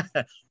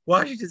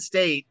 Washington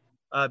State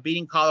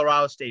beating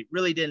Colorado State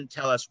really didn't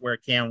tell us where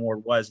Cam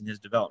Ward was in his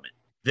development.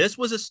 This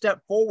was a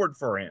step forward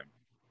for him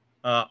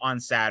on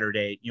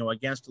Saturday,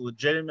 against a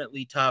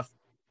legitimately tough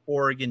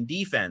Oregon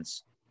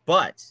defense.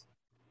 But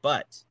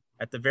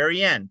at the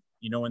very end,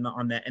 in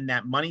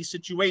that money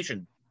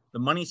situation, the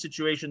money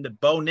situation that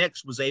Bo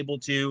Nix was able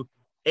to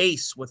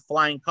ace with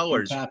flying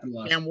colors,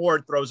 Cam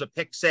Ward throws a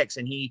pick six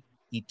and he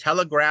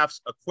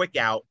telegraphs a quick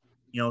out.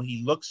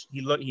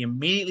 He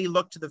immediately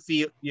looked to the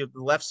field, the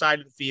left side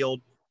of the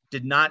field,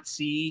 did not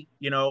see,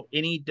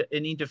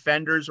 any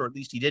defenders, or at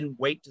least he didn't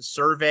wait to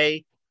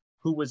survey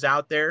who was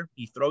out there.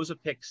 He throws a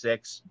pick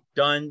six,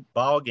 done,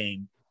 ball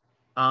game.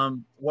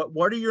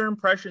 What are your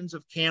impressions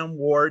of Cam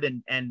Ward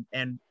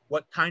and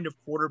what kind of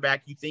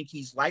quarterback you think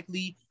he's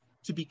likely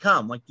to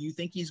become? Like, do you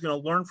think he's going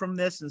to learn from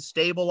this and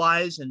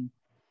stabilize and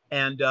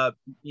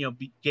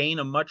gain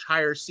a much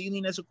higher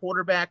ceiling as a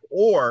quarterback,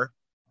 or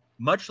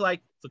much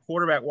like the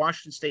quarterback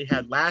Washington State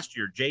had last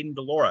year, Jayden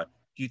de Laura,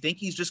 do you think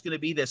he's just going to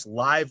be this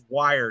live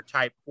wire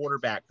type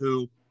quarterback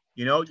who,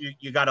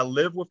 you got to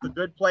live with the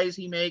good plays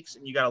he makes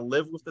and you got to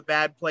live with the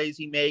bad plays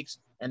he makes,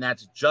 and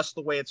that's just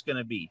the way it's going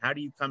to be? How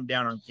do you come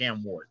down on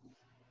Cam Ward?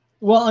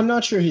 Well, I'm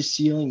not sure his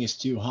ceiling is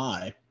too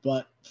high,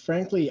 but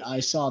frankly,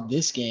 I saw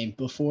this game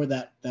before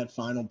that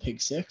final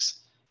pick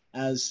six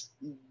as,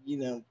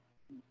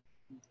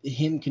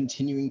 him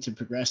continuing to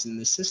progress in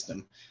this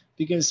system,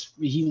 because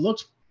he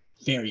looked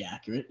very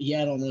accurate. He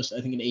had almost,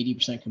 I think, an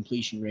 80%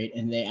 completion rate,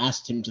 and they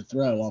asked him to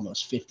throw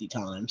almost 50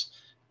 times.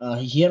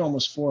 He had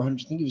almost 400.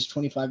 I think he was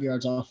 25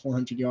 yards off,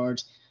 400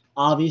 yards.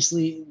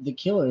 Obviously, the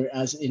killer,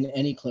 as in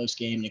any close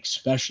game, and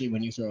especially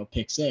when you throw a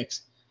pick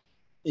six,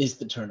 is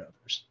the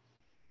turnovers.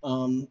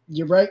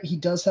 You're right. He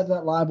does have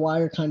that live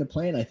wire kind of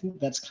play, and I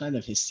think that's kind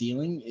of his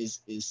ceiling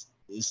is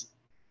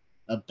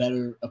a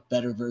better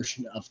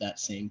version of that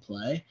same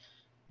play.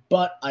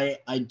 But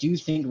I do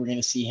think we're going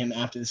to see him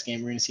after this game.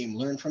 We're going to see him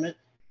learn from it.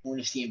 We're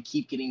going to see him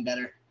keep getting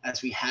better,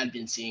 as we had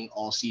been seeing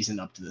all season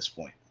up to this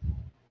point.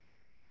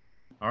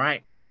 All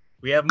right.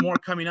 We have more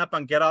coming up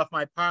on Get Off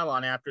My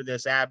Pylon after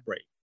this ad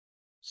break.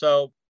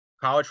 So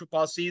college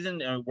football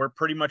season, we're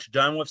pretty much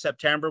done with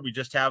September. We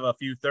just have a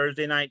few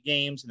Thursday night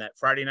games and that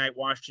Friday night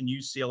Washington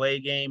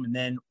UCLA game, and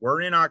then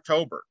we're in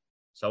October.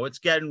 So it's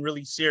getting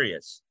really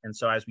serious. And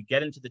so as we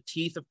get into the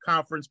teeth of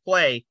conference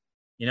play,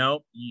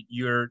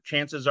 your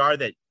chances are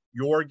that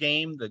your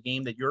game, the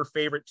game that your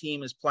favorite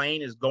team is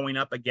playing, is going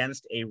up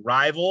against a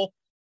rival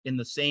in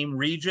the same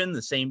region,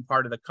 the same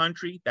part of the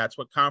country. That's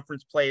what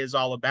conference play is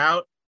all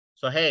about.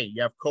 So, hey,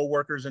 you have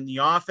coworkers in the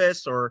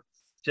office or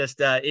just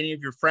any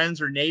of your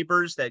friends or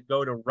neighbors that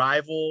go to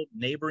rival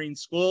neighboring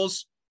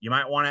schools, you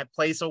might want to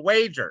place a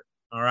wager.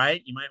 All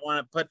right. You might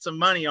want to put some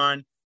money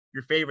on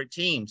your favorite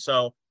team.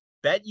 So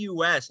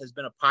BetUS has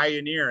been a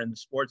pioneer in the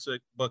sports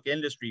book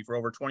industry for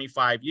over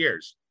 25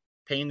 years,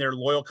 paying their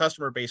loyal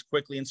customer base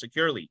quickly and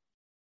securely.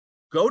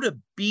 Go to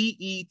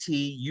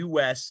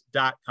betus.com,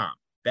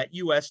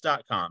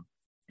 betus.com,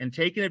 and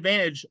take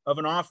advantage of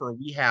an offer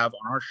we have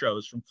on our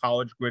shows from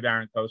College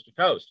Gridiron Coast to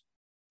Coast.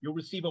 You'll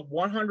receive a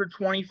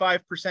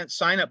 125%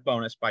 sign-up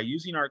bonus by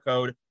using our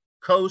code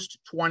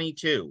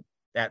COAST22.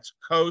 That's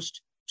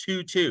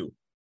COAST22.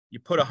 You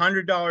put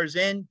 $100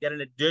 in, get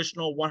an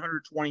additional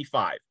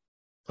 $125.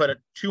 Put a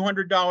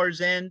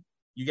 $200 in,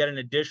 you get an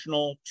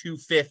additional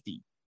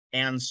 $250,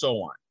 and so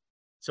on.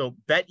 So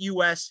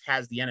BetUS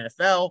has the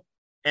NFL.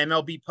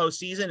 MLB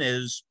postseason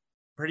is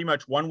pretty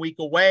much 1 week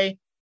away.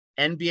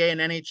 NBA and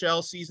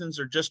NHL seasons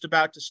are just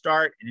about to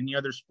start, and any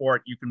other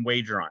sport you can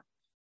wager on.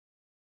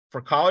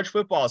 For college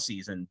football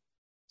season,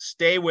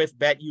 stay with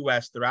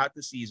BetUS throughout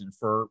the season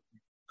for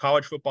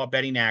college football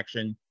betting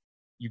action.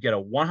 You get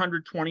a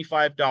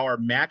 $125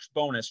 match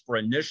bonus for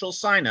initial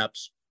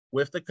signups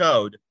with the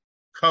code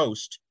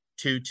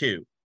COAST22.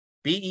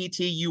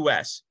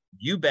 BETUS.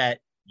 You bet,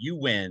 you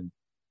win,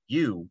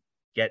 you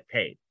get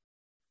paid.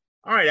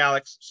 All right,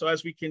 Alex. So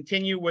as we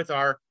continue with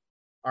our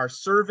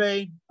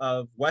survey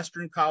of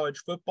Western college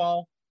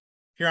football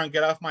here on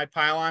Get Off My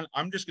Pylon,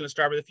 I'm just going to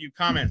start with a few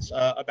comments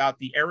about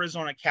the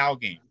Arizona-Cal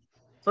game.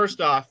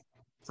 First off,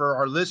 for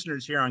our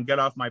listeners here on Get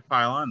Off My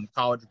Pylon, the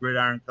College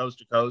Gridiron Coast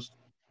to Coast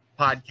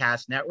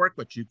podcast network,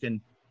 which you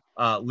can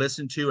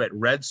listen to at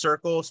Red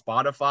Circle,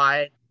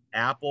 Spotify,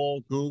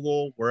 Apple,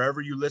 Google,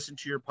 wherever you listen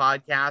to your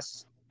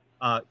podcasts.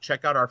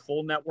 Check out our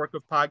full network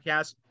of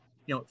podcasts.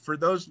 For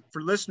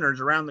listeners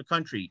around the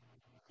country,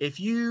 if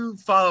you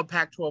follow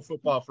Pac-12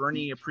 football for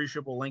any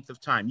appreciable length of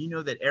time, you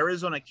know that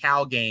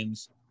Arizona-Cal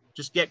games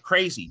just get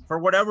crazy for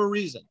whatever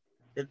reason.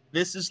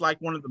 This is like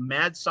one of the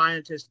mad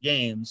scientist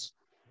games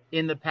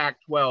in the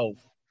Pac-12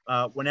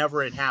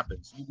 whenever it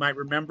happens. You might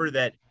remember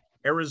that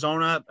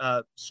Arizona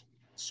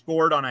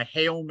scored on a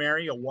Hail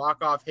Mary, a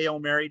walk-off Hail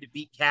Mary to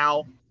beat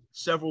Cal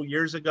several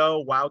years ago.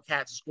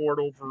 Wildcats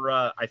scored over,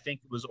 I think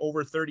it was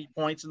over 30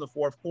 points in the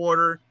fourth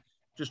quarter.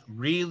 Just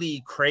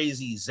really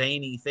crazy,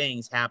 zany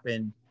things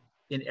happen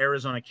in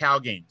Arizona-Cal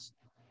games.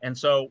 And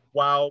so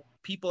while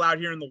people out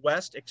here in the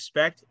West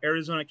expect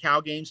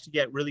Arizona-Cal games to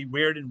get really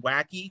weird and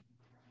wacky,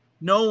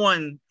 no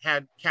one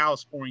had Cal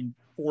scoring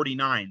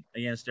 49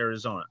 against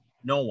Arizona.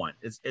 No one.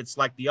 It's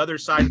like the other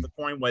side of the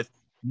coin with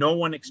no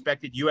one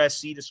expected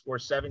USC to score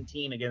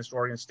 17 against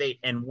Oregon State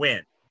and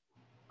win.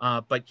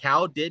 But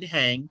Cal did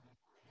hang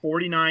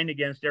 49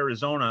 against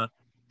Arizona.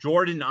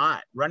 Jordan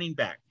Ott, running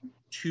back,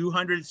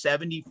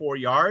 274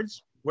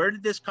 yards. Where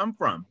did this come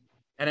from?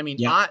 And I mean,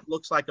 yeah. Ott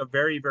looks like a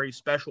very, very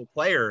special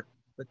player.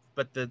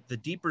 But the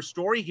deeper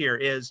story here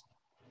is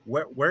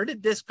where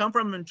did this come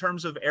from in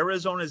terms of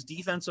Arizona's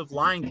defensive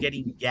line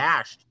getting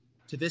gashed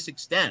to this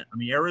extent? I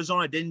mean,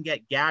 Arizona didn't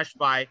get gashed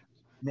by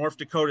North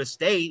Dakota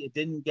State. It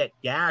didn't get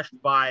gashed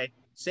by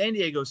San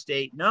Diego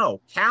State.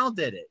 No, Cal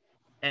did it.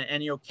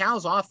 And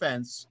Cal's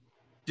offense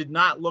did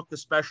not look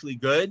especially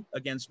good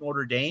against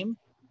Notre Dame.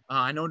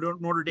 I know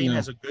Notre Dame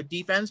has a good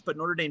defense, but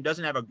Notre Dame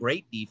doesn't have a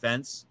great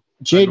defense.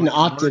 Jaden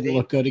Ott didn't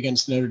look good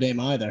against Notre Dame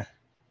either.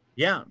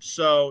 Yeah.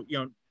 So,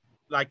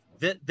 like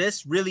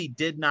this really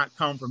did not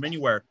come from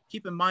anywhere.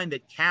 Keep in mind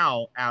that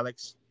Cal,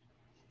 Alex,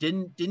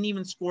 didn't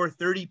even score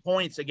 30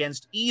 points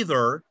against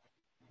either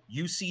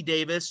UC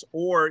Davis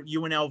or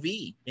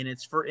UNLV in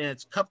its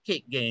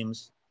cupcake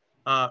games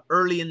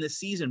early in the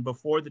season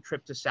before the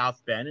trip to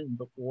South Bend and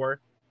before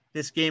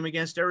this game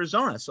against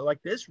Arizona. So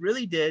like this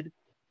really did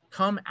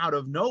come out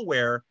of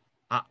nowhere.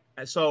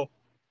 So,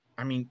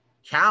 I mean,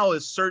 Cal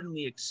is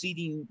certainly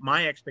exceeding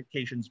my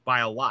expectations by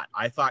a lot.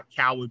 I thought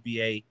Cal would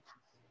be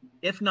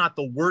if not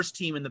the worst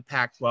team in the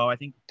Pac-12. I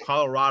think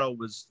Colorado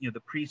was, the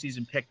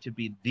preseason pick to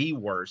be the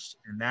worst,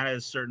 and that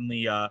has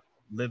certainly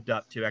lived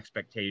up to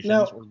expectations.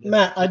 Now,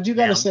 Matt, I do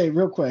got to say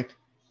real quick,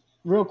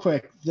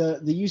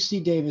 the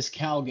UC Davis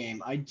Cal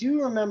game. I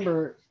do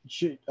remember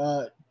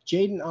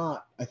Jaden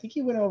Ott. I think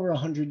he went over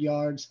 100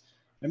 yards.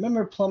 I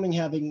remember Plumbing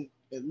having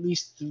at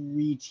least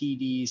 3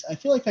 TDs. I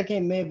feel like that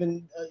game may have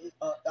been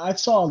I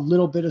saw a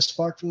little bit of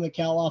spark from the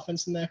Cal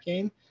offense in that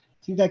game.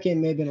 I think that game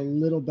may have been a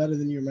little better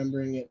than you're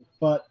remembering it.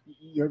 But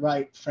you're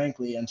right,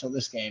 frankly, until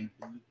this game,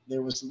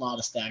 there was a lot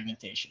of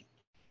stagnation.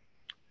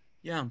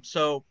 Yeah,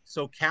 so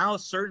Cal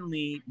is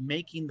certainly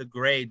making the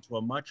grade to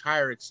a much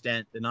higher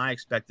extent than I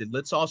expected.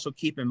 Let's also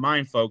keep in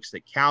mind, folks,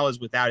 that Cal is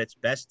without its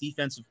best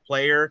defensive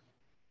player,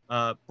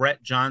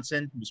 Brett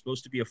Johnson, who was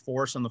supposed to be a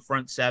force on the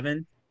front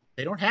seven.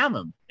 They don't have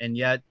him, and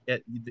yet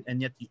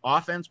the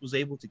offense was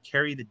able to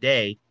carry the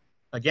day.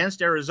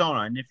 against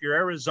Arizona. And if you're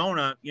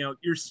Arizona,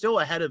 you're still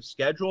ahead of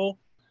schedule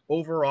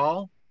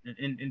overall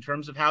in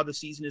terms of how the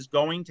season is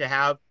going, to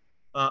have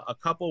a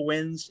couple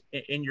wins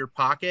in your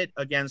pocket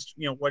against,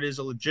 what is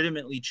a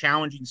legitimately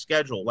challenging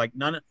schedule. Like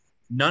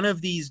none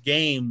of these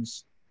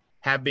games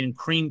have been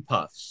cream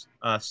puffs.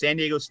 San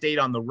Diego State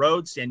on the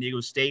road. San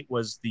Diego State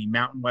was the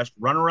Mountain West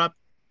runner-up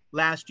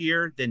last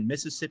year, then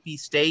Mississippi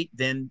State,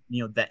 then,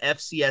 the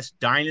FCS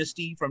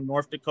dynasty from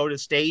North Dakota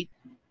State,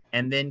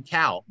 and then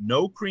Cal.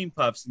 No cream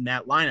puffs in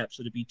that lineup.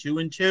 So to be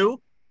 2-2,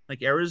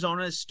 like,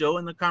 Arizona is still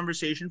in the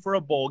conversation for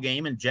a bowl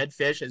game, and Jedd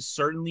Fisch has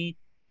certainly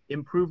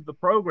improved the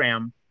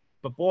program.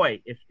 But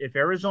boy, if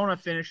Arizona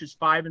finishes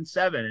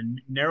 5-7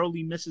 and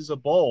narrowly misses a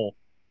bowl,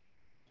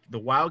 the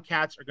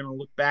Wildcats are going to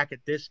look back at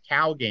this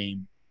Cal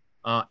game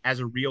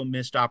as a real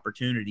missed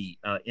opportunity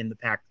in the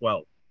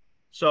Pac-12.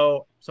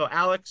 So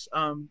Alex,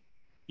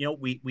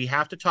 we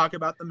have to talk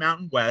about the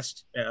Mountain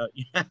West.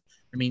 I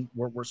mean,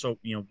 we're so,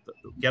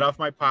 Get Off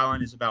My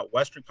Pylon is about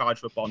Western college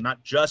football,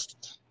 not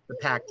just the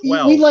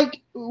Pac-12.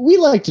 We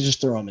like to just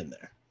throw them in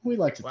there. We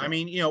like to. I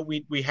mean,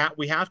 we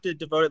have to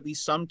devote at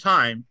least some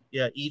time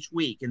each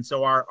week, and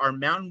so our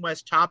Mountain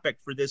West topic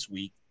for this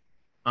week,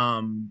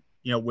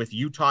 with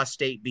Utah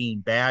State being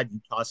bad,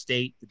 Utah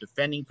State, the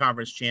defending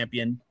conference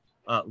champion,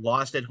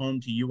 lost at home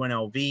to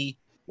UNLV.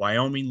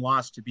 Wyoming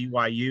lost to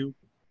BYU.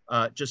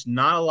 Just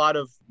not a lot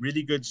of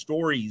really good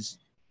stories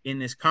in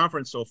this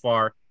conference so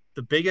far.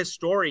 The biggest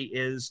story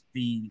is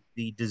the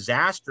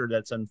disaster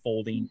that's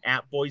unfolding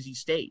at Boise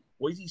State.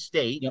 Boise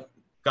State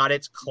got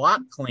its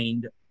clock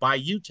cleaned by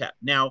UTEP.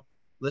 Now,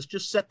 let's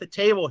just set the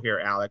table here,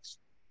 Alex.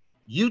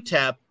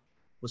 UTEP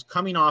was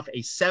coming off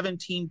a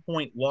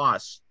 17-point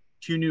loss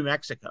to New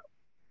Mexico.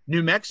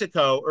 New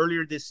Mexico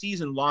earlier this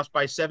season lost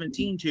by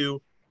 17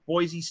 to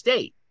Boise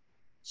State.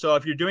 So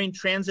if you're doing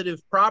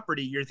transitive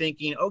property, you're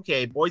thinking,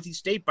 okay, Boise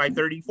State by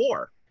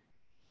 34.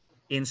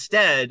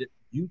 Instead,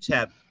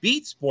 UTEP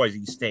beats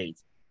Boise State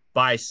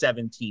by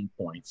 17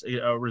 points,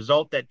 a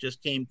result that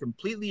just came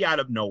completely out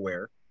of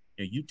nowhere.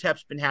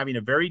 UTEP's been having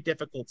a very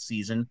difficult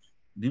season.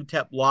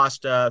 UTEP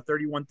lost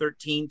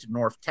 31-13 to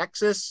North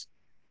Texas,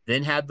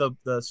 then had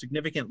the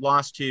significant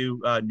loss to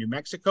New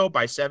Mexico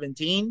by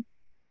 17.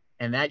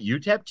 And that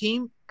UTEP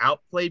team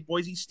outplayed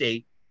Boise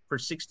State for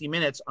 60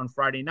 minutes on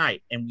Friday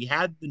night. And we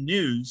had the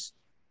news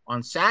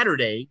on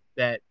Saturday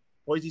that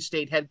Boise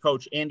State head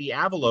coach Andy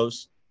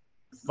Avalos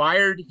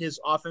fired his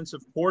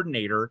offensive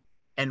coordinator,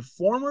 and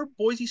former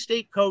Boise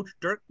State coach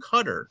Dirk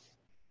Cutter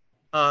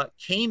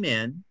came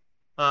in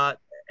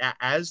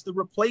as the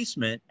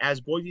replacement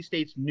as Boise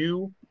State's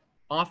new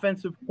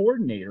offensive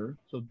coordinator.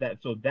 So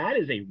that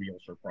is a real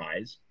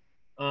surprise.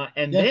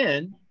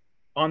 Then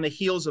on the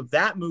heels of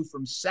that move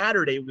from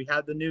Saturday, we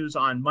had the news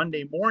on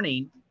Monday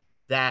morning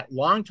that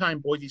longtime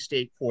Boise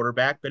State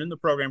quarterback, been in the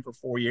program for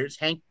 4 years,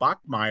 Hank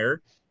Bachmeier,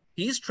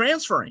 he's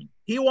transferring.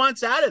 He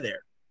wants out of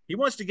there. He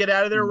wants to get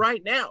out of there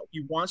right now.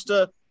 He wants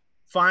to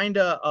find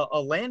a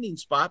landing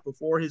spot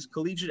before his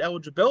collegiate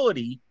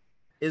eligibility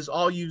is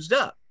all used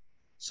up.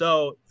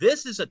 So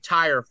this is a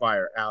tire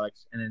fire,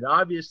 Alex, and it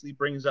obviously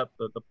brings up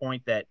the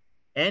point that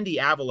Andy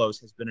Avalos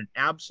has been an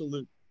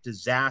absolute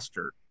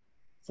disaster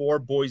for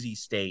Boise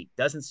State.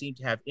 Doesn't seem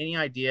to have any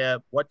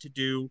idea what to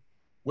do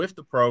with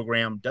the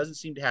program, doesn't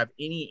seem to have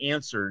any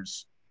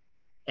answers.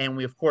 And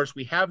we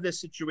have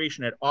this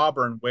situation at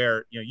Auburn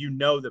where,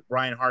 that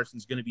Brian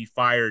Harsin's going to be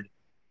fired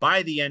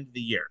by the end of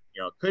the year.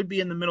 It could be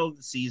in the middle of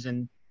the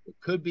season. It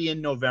could be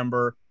in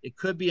November. It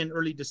could be in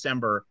early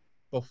December.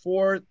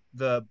 Before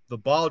the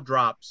ball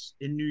drops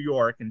in New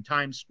York in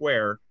Times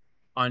Square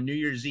on New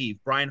Year's Eve,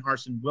 Brian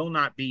Harsin will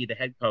not be the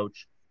head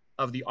coach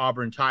of the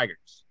Auburn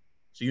Tigers.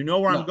 So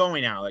where I'm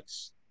going,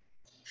 Alex.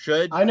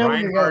 Should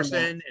Brian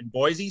Harsin and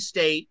Boise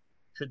State,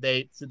 should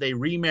they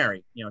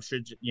remarry?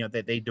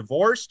 They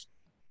divorced,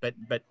 but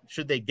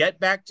should they get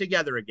back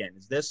together again?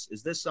 Is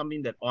this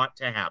something that ought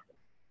to happen?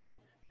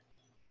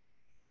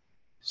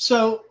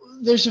 So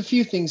there's a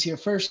few things here.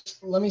 First,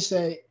 let me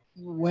say,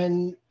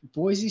 when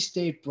Boise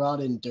State brought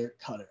in Dirk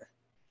Cutter,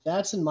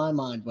 that's in my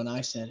mind when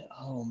I said,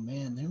 oh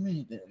man,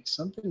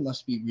 something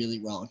must be really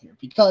wrong here.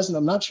 Because, and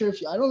I'm not sure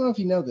I don't know if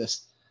you know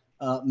this,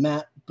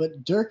 Matt,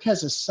 but Dirk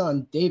has a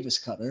son, Davis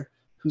Cutter,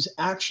 who's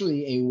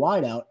actually a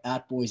wideout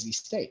at Boise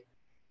State.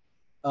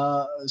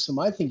 So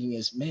my thinking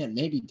is, man,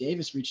 maybe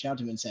Davis reached out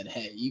to him and said,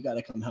 hey, you got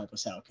to come help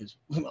us out because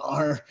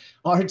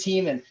our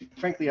team and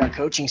frankly our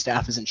coaching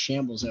staff is in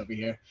shambles over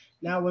here.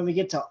 Now, when we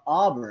get to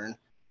Auburn,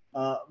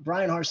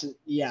 Brian Harsin,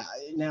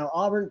 now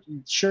Auburn,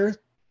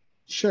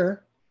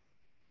 sure,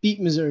 beat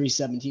Missouri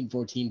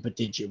 17-14, but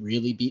did you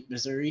really beat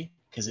Missouri?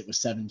 Because it was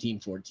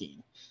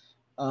 17-14.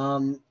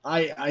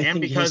 I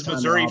think because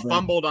Missouri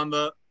fumbled on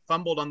the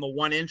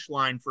 1-inch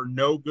line for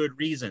no good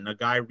reason. A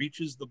guy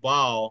reaches the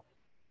ball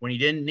when he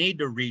didn't need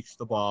to reach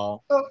the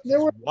ball.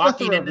 There were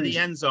walking into the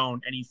end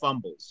zone and he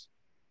fumbles.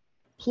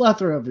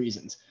 Plethora of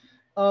reasons.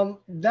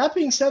 That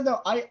being said,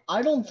 though,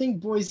 I don't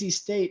think Boise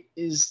State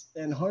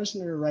and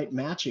Harsin are a right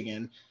match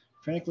again.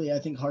 Frankly, I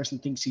think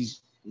Harsin thinks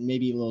he's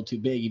maybe a little too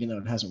big, even though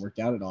it hasn't worked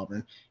out at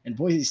Auburn. And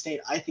Boise State,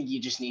 I think you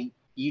just need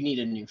You need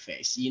a new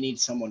face. You need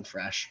someone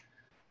fresh.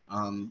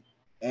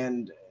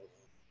 And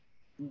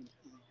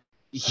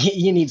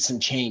you need some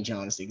change,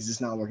 honestly, because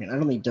it's not working. I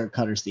don't think Dirk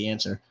Cutter's the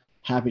answer.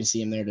 Happy to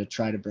see him there to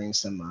try to bring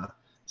some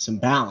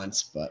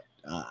balance, but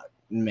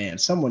man,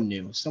 someone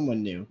new,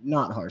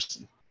 not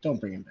Harsin. Don't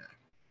bring him back.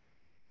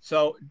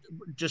 So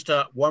just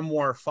one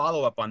more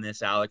follow-up on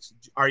this, Alex.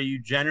 Are you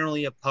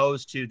generally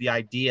opposed to the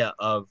idea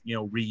of,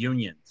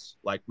 reunions?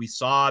 Like we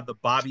saw the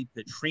Bobby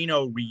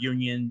Petrino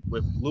reunion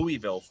with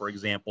Louisville, for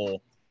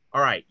example.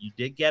 All right, you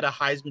did get a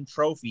Heisman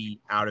Trophy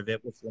out of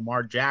it with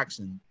Lamar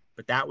Jackson,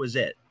 but that was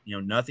it.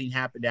 Nothing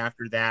happened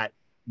after that.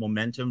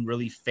 Momentum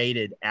really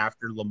faded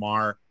after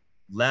Lamar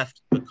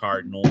left the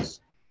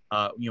Cardinals.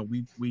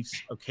 We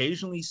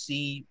occasionally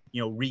see,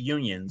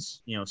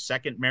 reunions,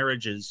 second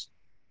marriages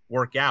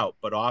work out,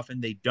 but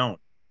often they don't.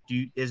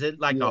 Is it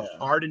like a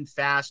hard and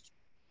fast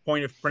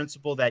point of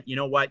principle that, you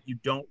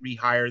don't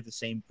rehire the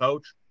same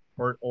coach,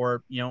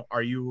 or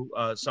are you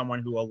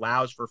someone who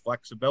allows for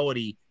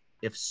flexibility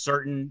if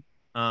certain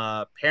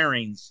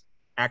pairings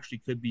actually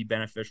could be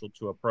beneficial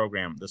to a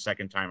program the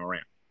second time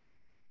around?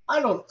 I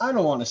don't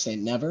want to say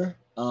never.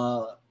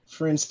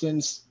 For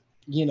instance,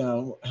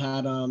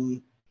 had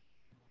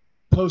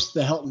post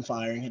the Helton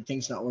firing, had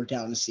things not worked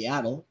out in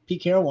Seattle,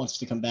 Pete Carroll wants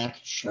to come back.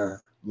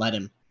 Sure, let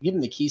him. Give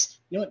him the keys.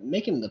 You know what?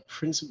 Make him the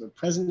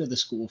president of the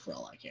school for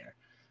all I care.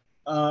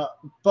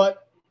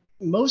 But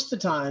most of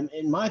the time,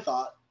 in my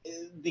thought,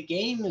 the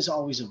game is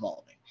always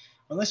evolving.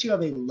 Unless you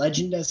have a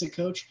legend as a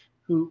coach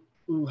who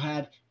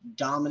had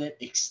dominant,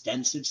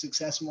 extensive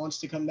success and wants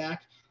to come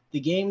back, the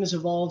game has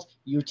evolved.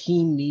 Your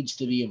team needs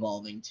to be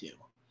evolving too.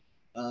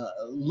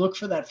 Look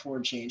for that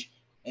forward change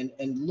and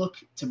look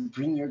to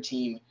bring your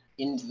team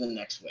into the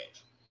next wave.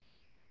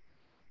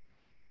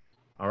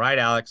 All right,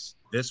 Alex,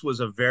 this was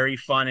a very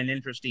fun and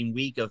interesting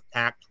week of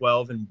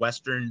Pac-12 and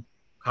Western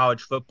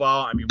college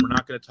football. I mean, we're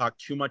not going to talk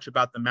too much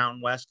about the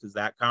Mountain West because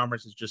that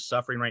conference is just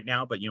suffering right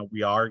now, but,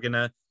 we are going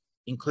to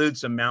include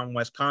some Mountain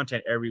West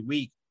content every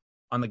week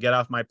on the Get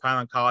Off My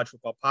Pylon College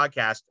Football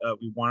Podcast.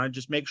 We want to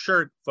just make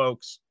sure,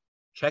 folks,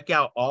 check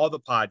out all the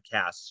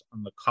podcasts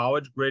on the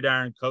College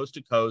Gridiron Coast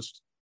to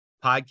Coast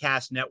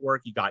Podcast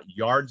Network. You got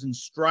Yards and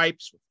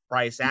Stripes with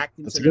Bryce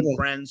Atkinson and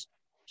friends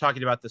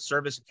talking about the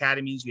service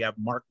academies. You have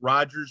Mark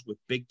Rogers with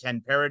Big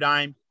Ten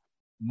Paradigm,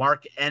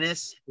 Mark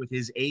Ennis with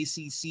his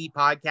ACC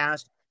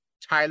podcast,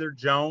 Tyler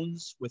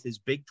Jones with his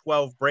Big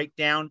 12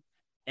 Breakdown,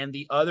 and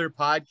the other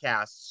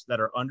podcasts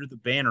that are under the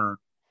banner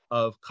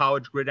of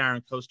College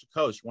Gridiron Coast to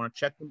Coast. You want to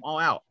check them all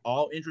out.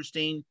 All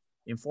interesting,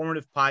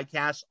 informative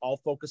podcasts, all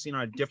focusing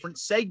on a different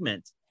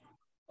segment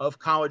of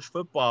college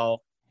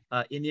football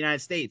in the United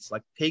States,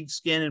 like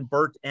Pigskin and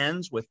Burnt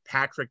Ends with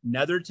Patrick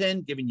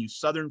Netherton, giving you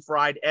Southern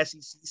Fried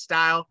SEC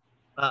style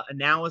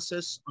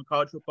analysis on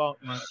college football.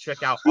 You want to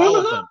check out all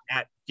of them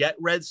at Get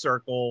Red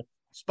Circle,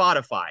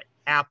 Spotify,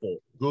 Apple,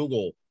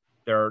 Google.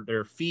 There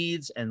are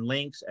feeds and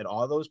links at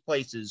all those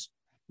places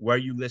where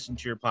you listen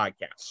to your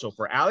podcast. So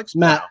for Alex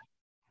Matt,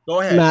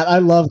 go ahead. Matt, I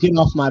love Getting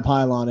Off My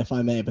Pylon, if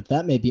I may, but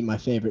that may be my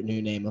favorite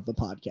new name of the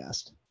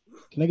podcast.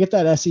 Can I get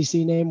that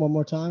SEC name one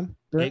more time?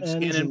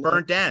 Pigskin and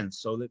Burnt Ends.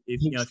 So that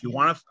if you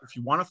want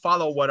to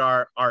follow what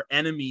our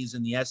enemies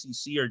in the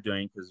SEC are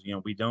doing, because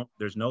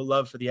there's no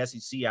love for the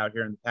SEC out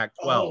here in the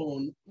Pac-12.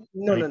 Oh,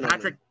 no.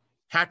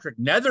 Patrick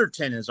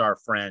Netherton is our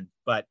friend,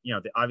 but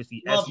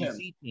obviously Love SEC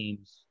him.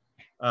 teams,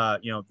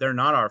 they're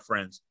not our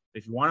friends.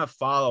 If you want to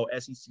follow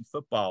SEC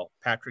football,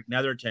 Patrick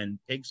Netherton,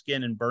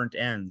 Pigskin and Burnt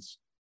Ends,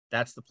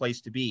 that's the place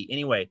to be.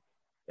 Anyway,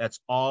 that's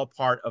all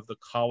part of the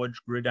College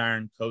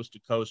Gridiron Coast to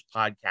Coast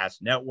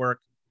Podcast Network.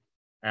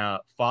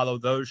 Follow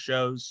those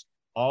shows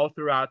all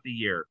throughout the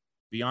year.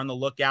 Be on the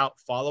lookout.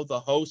 Follow the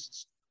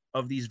hosts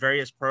of these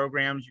various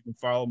programs. You can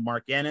follow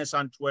Mark Ennis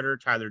on Twitter,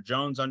 Tyler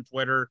Jones on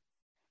Twitter,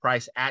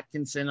 Bryce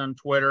Atkinson on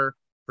Twitter.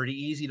 Pretty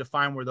easy to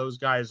find where those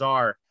guys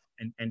are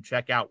and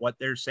check out what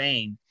they're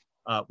saying.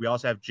 We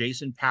also have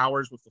Jason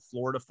Powers with the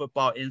Florida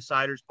Football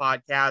Insiders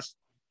podcast,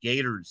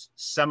 Gators,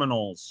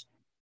 Seminoles,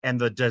 and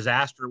the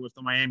disaster with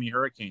the Miami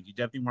Hurricanes. You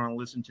definitely want to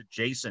listen to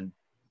Jason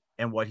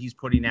and what he's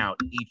putting out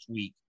each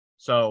week.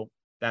 So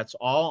that's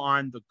all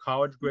on the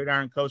College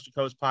Gridiron Coast to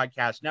Coast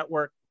Podcast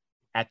Network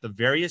at the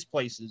various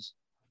places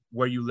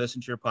where you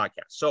listen to your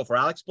podcast. So for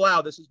Alex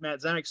Blau, this is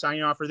Matt Zemek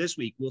signing off for this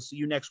week. We'll see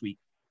you next week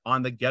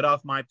on the Get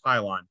Off My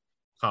Pylon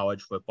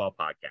College Football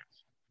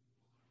Podcast.